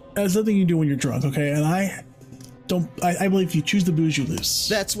 That's something you do when you're drunk, okay? And I believe if you choose the booze, you lose.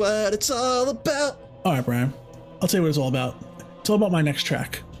 That's what it's all about. All right, Brian. I'll tell you what it's all about. It's all about my next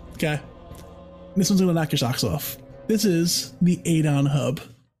track, okay? This one's going to knock your socks off. This is the Adon Hub.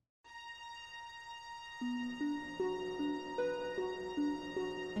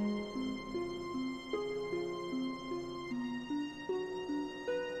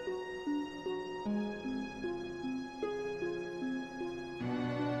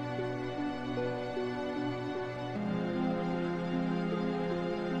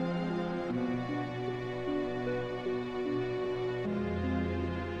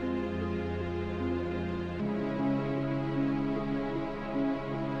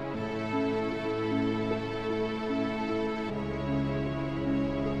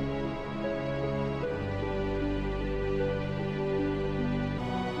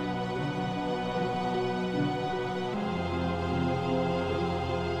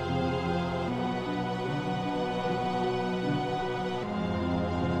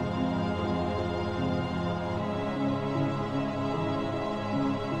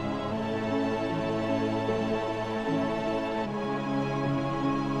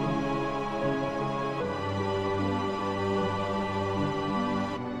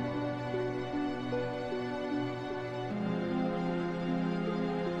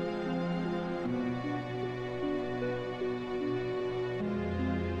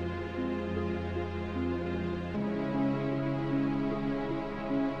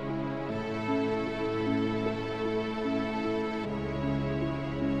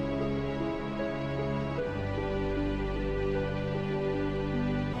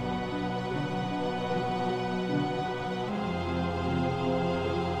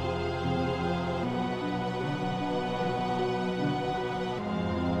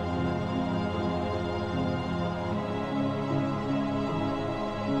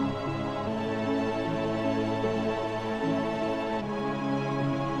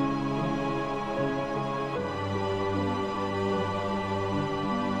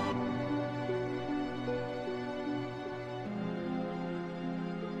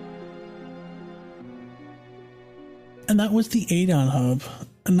 And that was the Adon Hub.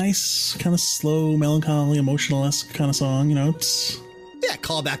 A nice, kind of slow, melancholy, emotional-esque kind of song, it's... Yeah,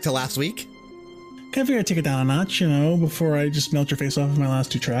 call back to last week. Kind of figure I'd take it down a notch, before I just melt your face off of my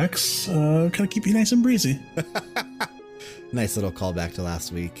last two tracks. Kind of keep you nice and breezy. Nice little callback to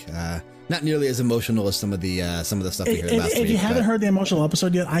last week. Not nearly as emotional as some of the stuff we heard last week. If you haven't heard the emotional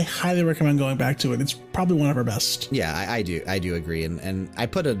episode yet, I highly recommend going back to it. It's probably one of our best. Yeah, I do agree. And I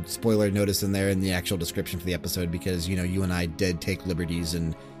put a spoiler notice in there in the actual description for the episode because, you and I did take liberties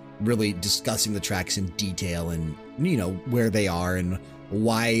and really discussing the tracks in detail and, where they are and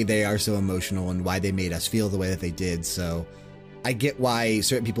why they are so emotional and why they made us feel the way that they did. So I get why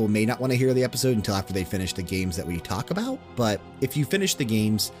certain people may not want to hear the episode until after they finish the games that we talk about. But if you finish the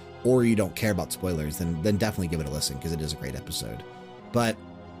games or you don't care about spoilers, then definitely give it a listen because it is a great episode. But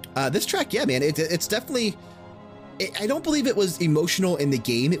this track, yeah, man, it's definitely... I don't believe it was emotional in the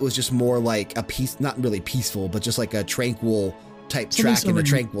game. It was just more like a peace, not really peaceful, but just like a tranquil type track in a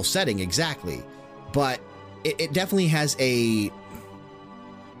tranquil setting. Exactly. But it definitely has a...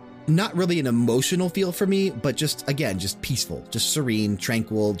 not really an emotional feel for me, but just, again, just peaceful, just serene,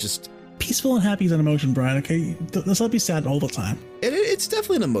 tranquil, just... Peaceful and happy is an emotion, Brian, okay? Let's not be sad all the time. It's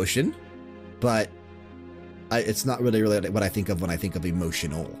definitely an emotion, but it's not really what I think of when I think of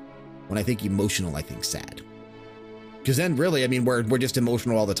emotional. When I think emotional, I think sad. Because then, really, I mean, we're just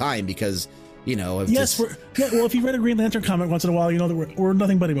emotional all the time because you know, of Yes, just, well, if you read a Green Lantern comic once in a while, you know that we're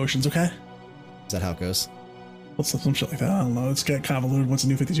nothing but emotions, okay? is that how it goes? Well, some shit like that. I don't know. It's got convoluted once the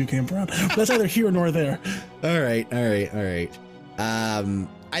New 52 came around. But that's neither here nor there. All right.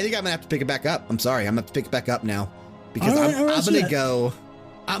 I think I'm gonna have to pick it back up. I'm sorry, I'm gonna have to pick it back up now because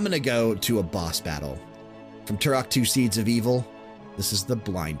I'm gonna go to a boss battle from Turok 2 Seeds of Evil. This is the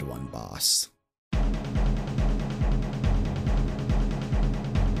Blind One boss.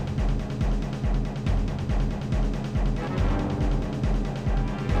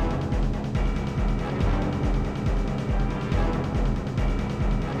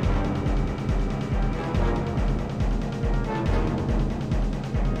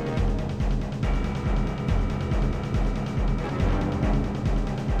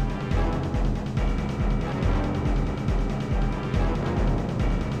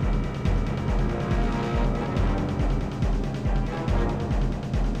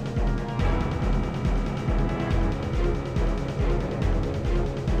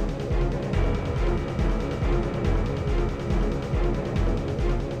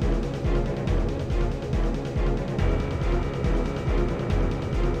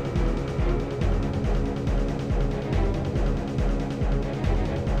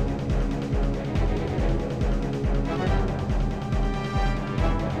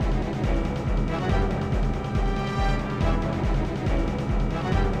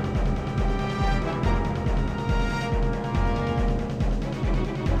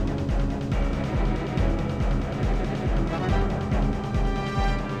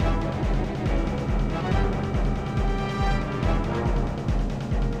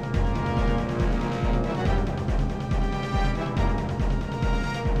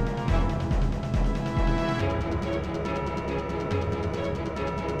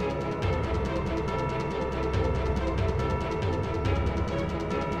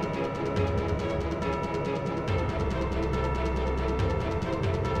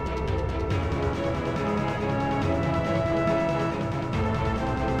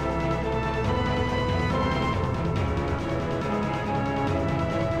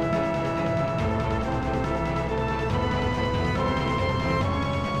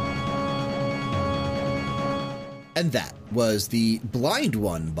 And that was the Blind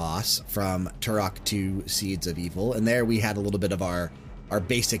One boss from Turok 2 Seeds of Evil. And there we had a little bit of our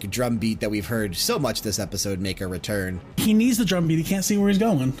basic drum beat that we've heard so much this episode make a return. He needs the drum beat. He can't see where he's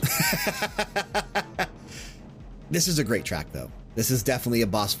going. This is a great track, though. This is definitely a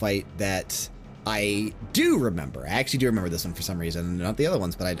boss fight that I do remember. I actually do remember this one for some reason. Not the other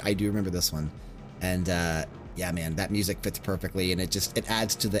ones, but I do remember this one. And yeah, man, that music fits perfectly. And it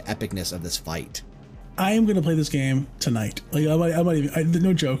adds to the epicness of this fight. I am going to play this game tonight. Like, I might even,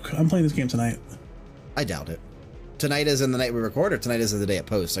 no joke. I'm playing this game tonight. I doubt it. Tonight is in the night we record, or tonight is in the day it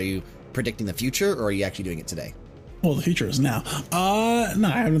posts? Are you predicting the future, or are you actually doing it today? Well, the future is now. No,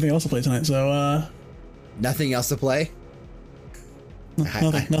 I have nothing else to play tonight, so, Nothing else to play?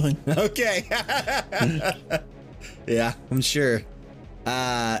 Nothing. Okay. Yeah, I'm sure.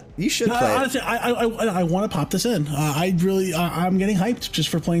 You should play honestly, I want to pop this in. I'm getting hyped just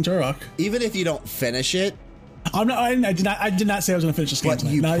for playing Turok. Even if you don't finish it. I did not say I was going to finish this game. But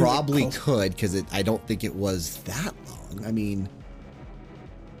you probably could, because I don't think it was that long. I mean,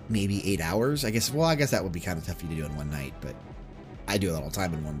 maybe 8 hours. I guess that would be kind of tough for you to do in one night, but I do it all the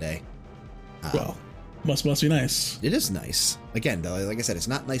time in one day. Well, must be nice. It is nice. Again, though, like I said, it's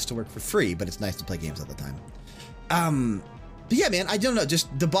not nice to work for free, but it's nice to play games all the time. But yeah, man, I don't know. Just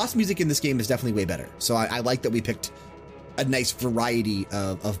the boss music in this game is definitely way better. So I like that we picked a nice variety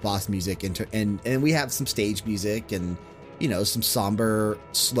of boss music, and we have some stage music and, you know, some somber,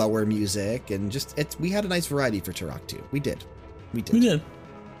 slower music, and we had a nice variety for Turok 2. We did.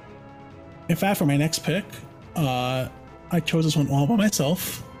 In fact, for my next pick, I chose this one all by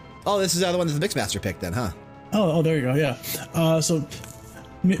myself. Oh, this is the other one that the Mixmaster picked then, huh? Oh, there you go. Yeah. So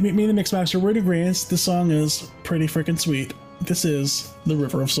me and the Mixmaster, we're in agreement. This song is pretty freaking sweet. This is The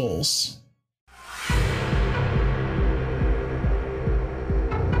River of Souls.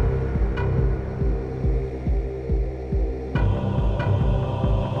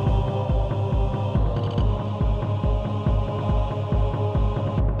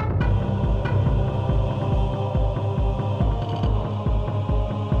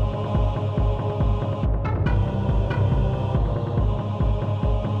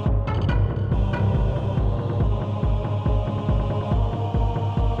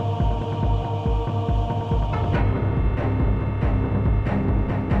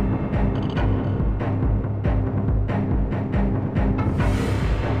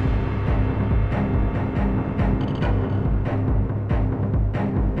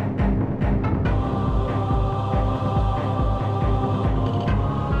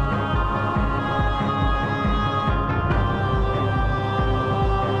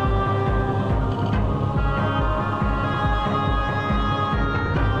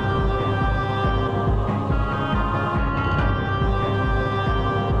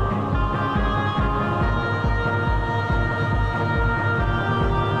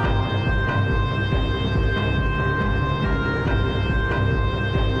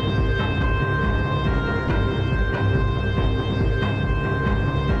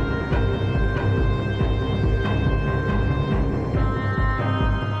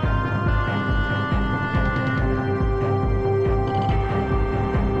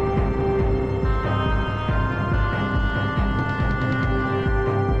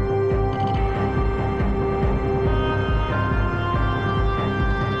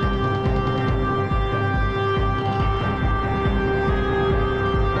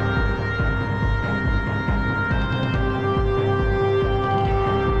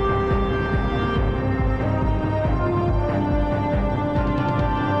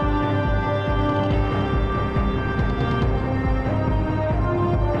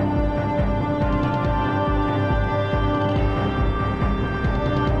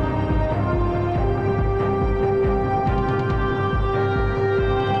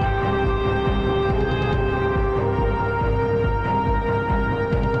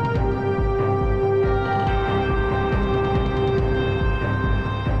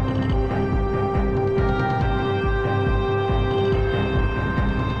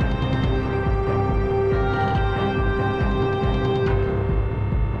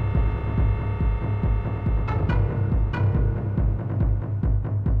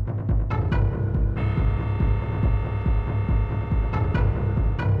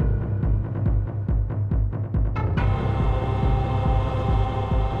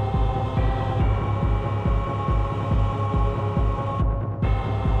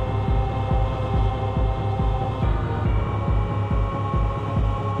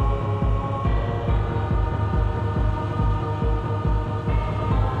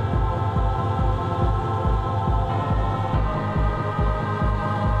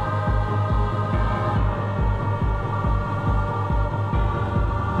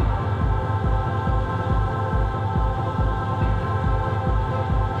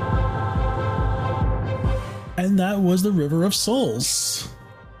 And that was The River of Souls.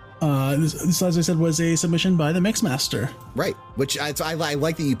 This, as I said, was a submission by the Mixmaster. Right, which I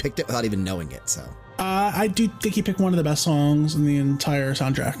like that you picked it without even knowing it, so. I do think he picked one of the best songs in the entire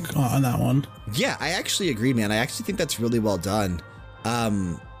soundtrack on that one. Yeah, I actually agree, man. I actually think that's really well done.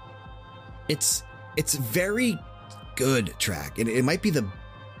 It's very good track. It might be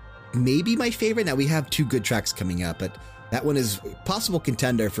maybe my favorite. Now we have two good tracks coming up, but that one is possible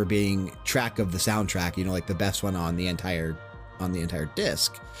contender for being track of the soundtrack, you know, like the best one on the entire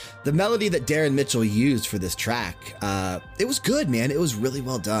disc. The melody that Darren Mitchell used for this track, it was good, man. It was really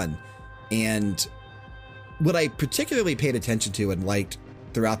well done. And what I particularly paid attention to and liked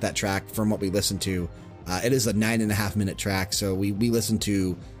throughout that track from what we listened to, it is a 9.5-minute track. So we listened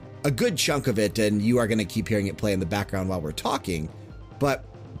to a good chunk of it, and you are going to keep hearing it play in the background while we're talking. But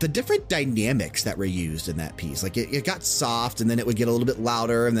the different dynamics that were used in that piece, like it got soft and then it would get a little bit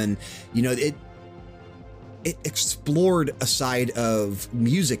louder. And then, you know, it explored a side of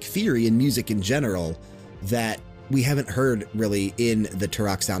music theory and music in general that we haven't heard really in the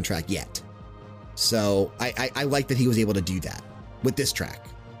Turok soundtrack yet. So I like that he was able to do that with this track.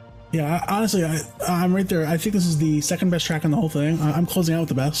 Yeah, honestly, I'm right there. I think this is the second best track on the whole thing. I'm closing out with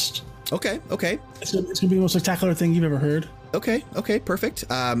the best. Okay. It's going to be the most spectacular thing you've ever heard. Okay, perfect.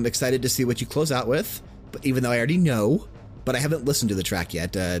 I'm excited to see what you close out with, but even though I already know, but I haven't listened to the track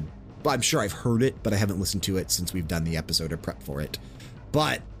yet. Well, I'm sure I've heard it, but I haven't listened to it since we've done the episode or prep for it.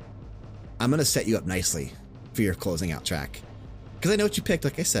 But I'm going to set you up nicely for your closing out track, because I know what you picked,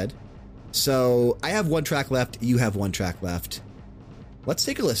 like I said. So I have one track left. You have one track left. Let's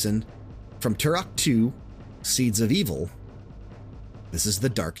take a listen from Turok 2, Seeds of Evil. This is The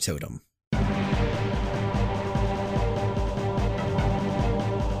Dark Totem.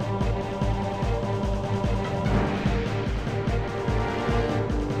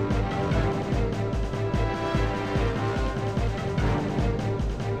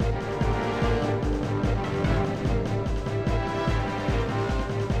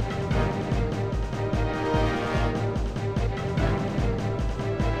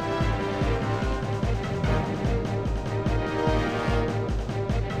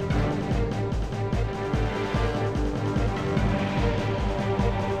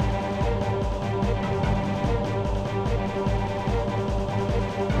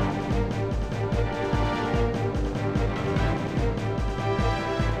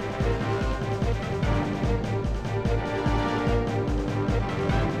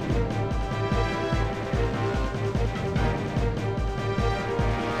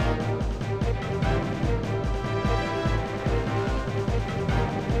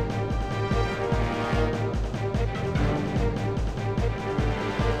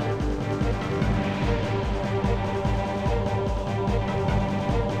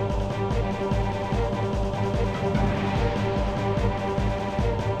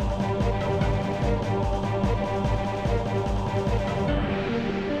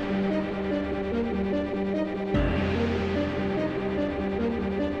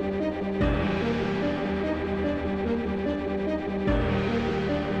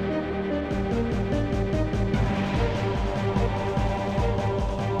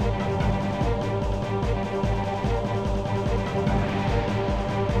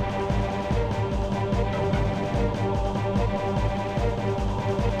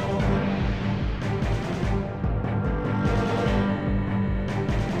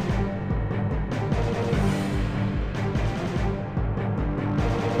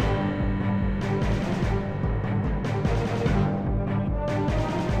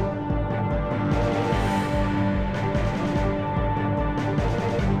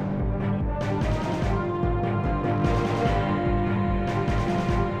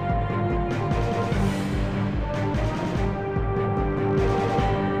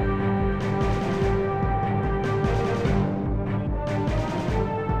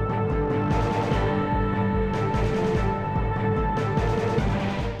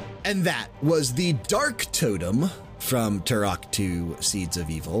 And that was The Dark Totem from Turok 2 Seeds of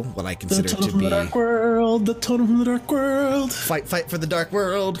Evil, what I consider to be... The Dark World, the Totem from the Dark World. Fight for the Dark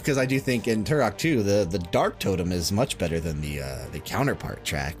World, because I do think in Turok 2, the Dark Totem is much better than the counterpart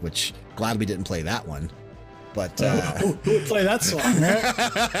track, which glad we didn't play that one. But who would play that song?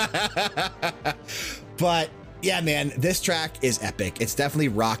 But yeah, man, this track is epic. It's definitely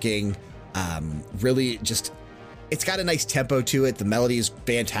rocking. Really just it's got a nice tempo to it. The melody is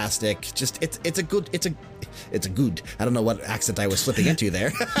fantastic. Just it's a good. I don't know what accent I was slipping into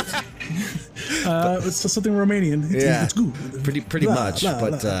there. It's something Romanian. It's good. Pretty much.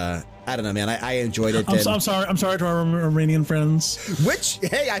 But I don't know, man. I enjoyed it. I'm sorry to our Romanian friends. Which,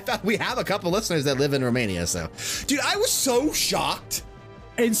 hey, I thought we have a couple listeners that live in Romania. So, dude, I was so shocked.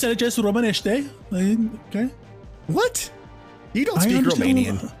 Instead of just Românește. Okay. What? You don't speak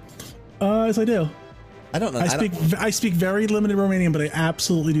Romanian? Yes, I do. I don't know. I speak very limited Romanian, but I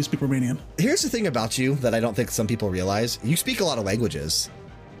absolutely do speak Romanian. Here's the thing about you that I don't think some people realize: you speak a lot of languages.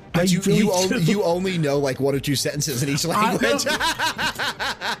 But you only know like 1 or 2 sentences in each language.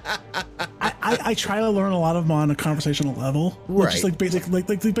 I try to learn a lot of them on a conversational level, right? Just like basic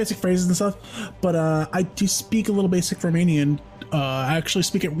phrases and stuff. But I do speak a little basic Romanian. I actually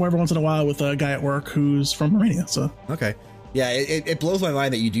speak it every once in a while with a guy at work who's from Romania. So okay, yeah, it blows my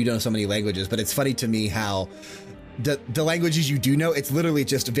mind that you do know so many languages. But it's funny to me how the languages you do know, it's literally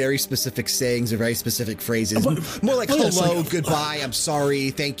just very specific sayings or very specific phrases. More like hello, goodbye, I'm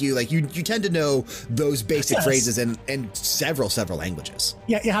sorry, thank you. Like you tend to know those basic phrases in several languages.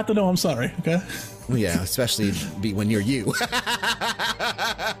 Yeah, you have to know I'm sorry, okay? Yeah, especially when you're you.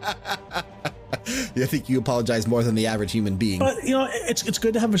 I think you apologize more than the average human being. But, it's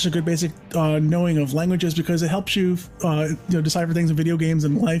good to have a good basic knowing of languages because it helps you, decipher things in video games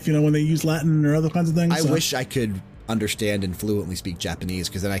and life, when they use Latin or other kinds of things. I wish I could understand and fluently speak Japanese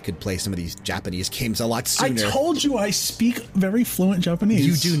because then I could play some of these Japanese games a lot sooner. I told you I speak very fluent Japanese.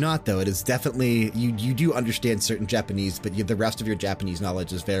 You do not, though. It is definitely, you do understand certain Japanese, but the rest of your Japanese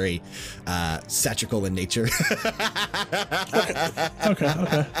knowledge is very satirical in nature.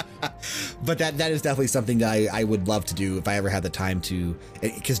 Okay. But that is definitely something that I would love to do if I ever had the time to,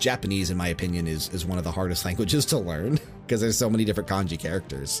 because Japanese, in my opinion, is one of the hardest languages to learn because there's so many different kanji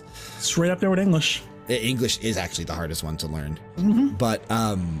characters. It's right up there with English. English is actually the hardest one to learn. But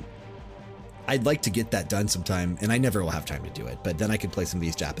I'd like to get that done sometime, and I never will have time to do it. But then I could play some of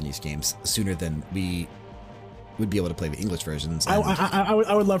these Japanese games sooner than we would be able to play the English versions. I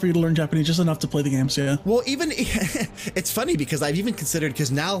would love for you to learn Japanese just enough to play the games, yeah. Well, even it's funny because I've even considered,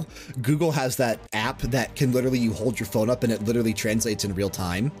 because now Google has that app that can literally, you hold your phone up and it literally translates in real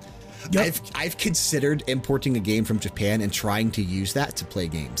time. Yep. I've considered importing a game from Japan and trying to use that to play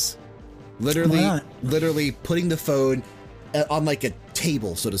games. Literally putting the phone on like a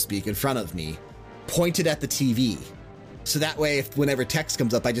table, so to speak, in front of me, pointed at the TV. So that way, if whenever text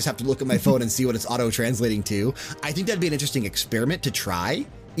comes up, I just have to look at my phone and see what it's auto-translating to. I think that'd be an interesting experiment to try.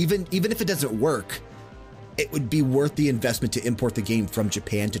 Even if it doesn't work, it would be worth the investment to import the game from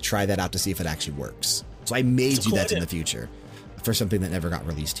Japan to try that out to see if it actually works. So I may do that in the future for something that never got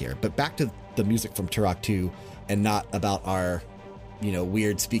released here. But back to the music from Turok 2 and not about our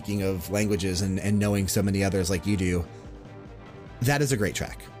weird speaking of languages and knowing so many others like you do. That is a great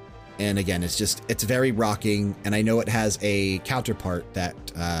track. And again, it's very rocking. And I know it has a counterpart that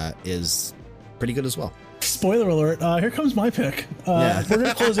is pretty good as well. Spoiler alert. Here comes my pick. We're going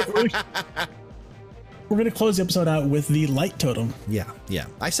to close it. We're going to close the episode out with the Light Totem. Yeah.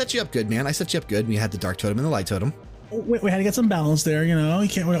 I set you up good, man. I set you up good. We had the Dark Totem and the Light Totem. We had to get some balance there, you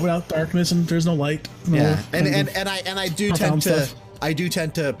can't without darkness and there's no light. And I do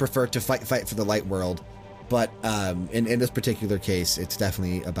tend to prefer to fight for the light world, but in this particular case, it's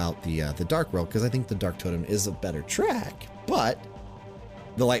definitely about the dark world because I think the Dark Totem is a better track, but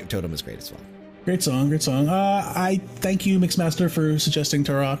the Light Totem is great as well. Great song. I thank you, Mixmaster, for suggesting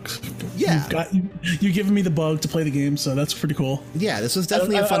Turok. Yeah, you've given me the bug to play the game, so that's pretty cool. Yeah, this was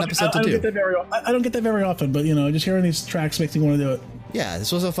definitely a fun episode to do. I don't get that very often, but just hearing these tracks makes me want to do it. Yeah,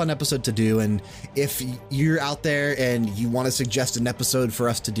 this was a fun episode to do, and if you're out there and you want to suggest an episode for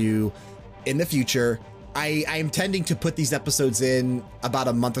us to do in the future, I am tending to put these episodes in about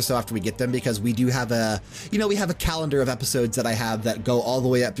a month or so after we get them because we do have we have a calendar of episodes that I have that go all the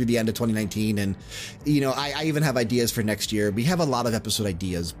way up through the end of 2019. And, I even have ideas for next year. We have a lot of episode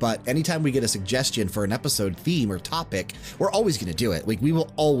ideas, but anytime we get a suggestion for an episode theme or topic, we're always going to do it. Like we will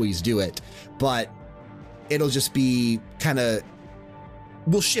always do it, but it'll just be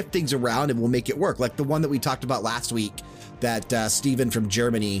we'll shift things around and we'll make it work. Like the one that we talked about last week that Steven from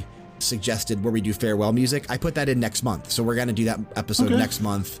Germany suggested where we do farewell music. I put that in next month. So we're going to do that episode next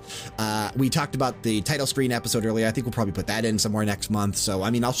month. We talked about the title screen episode earlier. I think we'll probably put that in somewhere next month. So,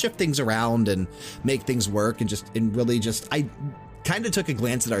 I'll shift things around and make things work I kind of took a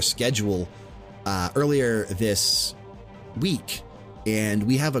glance at our schedule earlier this week and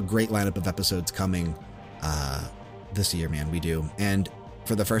we have a great lineup of episodes coming this year, man. We do. And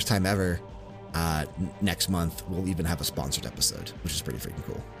for the first time ever, next month, we'll even have a sponsored episode, which is pretty freaking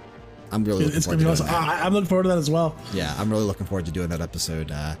cool. I'm really looking It's forward gonna to be doing awesome. that. I'm looking forward to that as well. Yeah, I'm really looking forward to doing that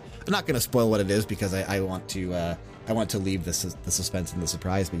episode. I'm not going to spoil what it is because I want to leave the suspense and the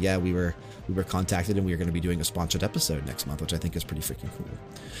surprise. But yeah, we were contacted and we are going to be doing a sponsored episode next month, which I think is pretty freaking cool.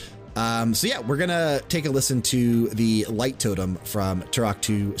 So yeah, we're going to take a listen to the Light Totem from Turok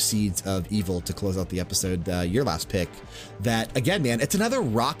 2 Seeds of Evil to close out the episode. Your last pick. That, again, man, it's another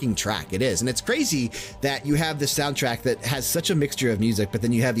rocking track. It is. And it's crazy that you have this soundtrack that has such a mixture of music, but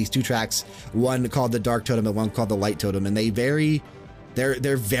then you have these two tracks, one called the Dark Totem and one called the Light Totem, and they're very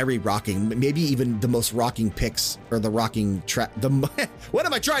rocking. Maybe even the most rocking picks, or the rocking track. What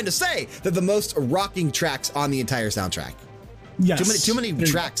am I trying to say? They're the most rocking tracks on the entire soundtrack. Yes. Too many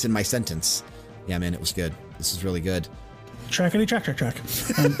tracks in my sentence. Yeah, man, it was good. This is really good. Track. I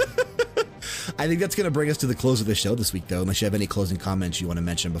think that's going to bring us to the close of the show this week, though, unless you have any closing comments you want to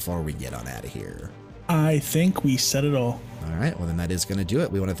mention before we get on out of here. I think we said it all. All right. Well, then that is going to do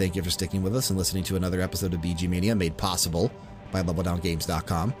it. We want to thank you for sticking with us and listening to another episode of BG Mania made possible by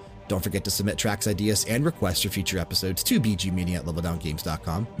LevelDownGames.com. Don't forget to submit tracks, ideas, and requests for future episodes to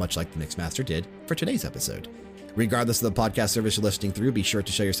bgmania@leveldowngames.com, much like the Mixmaster did for today's episode. Regardless of the podcast service you're listening through, be sure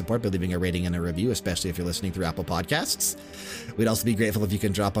to show your support by leaving a rating and a review, especially if you're listening through Apple Podcasts. We'd also be grateful if you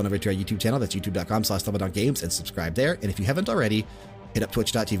can drop on over to our YouTube channel. That's youtube.com/LevelDownGames and subscribe there. And if you haven't already, hit up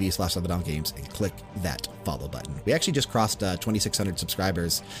twitch.tv/LevelDownGames and click that follow button. We actually just crossed 2,600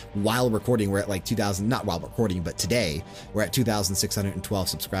 subscribers while recording. We're at like 2,000, not while recording, but today we're at 2,612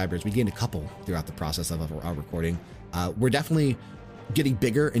 subscribers. We gained a couple throughout the process of our recording. We're definitely getting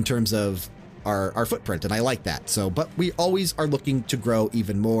bigger in terms of our footprint, and I like that. So, but we always are looking to grow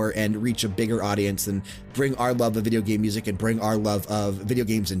even more and reach a bigger audience and bring our love of video game music and bring our love of video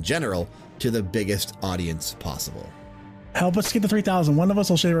games in general to the biggest audience possible. Help us get to 3,000. One of us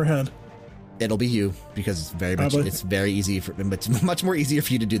will shave our head. It'll be you, because it's very easy it's much more easier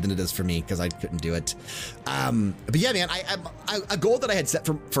for you to do than it is for me, because I couldn't do it. But yeah, man, a goal that I had set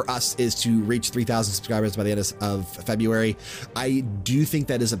for us is to reach 3,000 subscribers by the end of February. I do think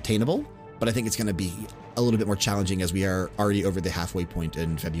that is obtainable, but I think it's going to be a little bit more challenging as we are already over the halfway point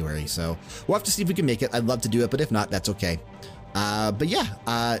in February. So we'll have to see if we can make it. I'd love to do it, but if not, that's okay. But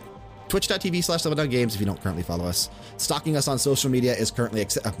yeah, twitch.tv/LevelDownGames if you don't currently follow us. Stalking us on social media is currently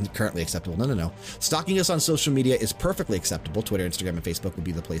acceptable. No. Stalking us on social media is perfectly acceptable. Twitter, Instagram, and Facebook would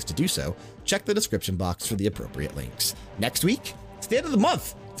be the place to do so. Check the description box for the appropriate links. Next week, it's the end of the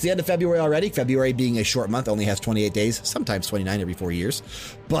month. It's the end of February already. February, being a short month, only has 28 days, sometimes 29 every 4 years.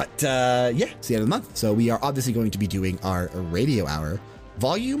 But yeah, it's the end of the month. So we are obviously going to be doing our Radio Hour,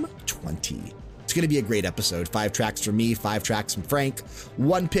 Volume 20. It's going to be a great episode. 5 tracks from me, 5 tracks from Frank,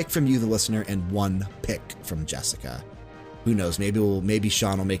 1 pick from you, the listener, and 1 pick from Jessica. Who knows? Maybe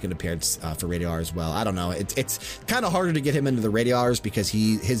Sean will make an appearance for Radio Hour as well. I don't know. It's kind of harder to get him into the Radio Hours because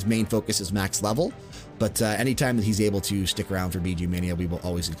his main focus is max level. But anytime that he's able to stick around for BG Mania, we will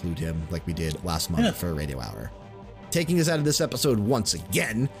always include him like we did last month for Radio Hour. Taking us out of this episode once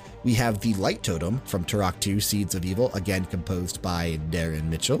again, we have the Light Totem from Turok 2 Seeds of Evil, again composed by Darren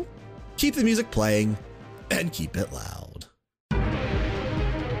Mitchell. Keep the music playing and keep it loud.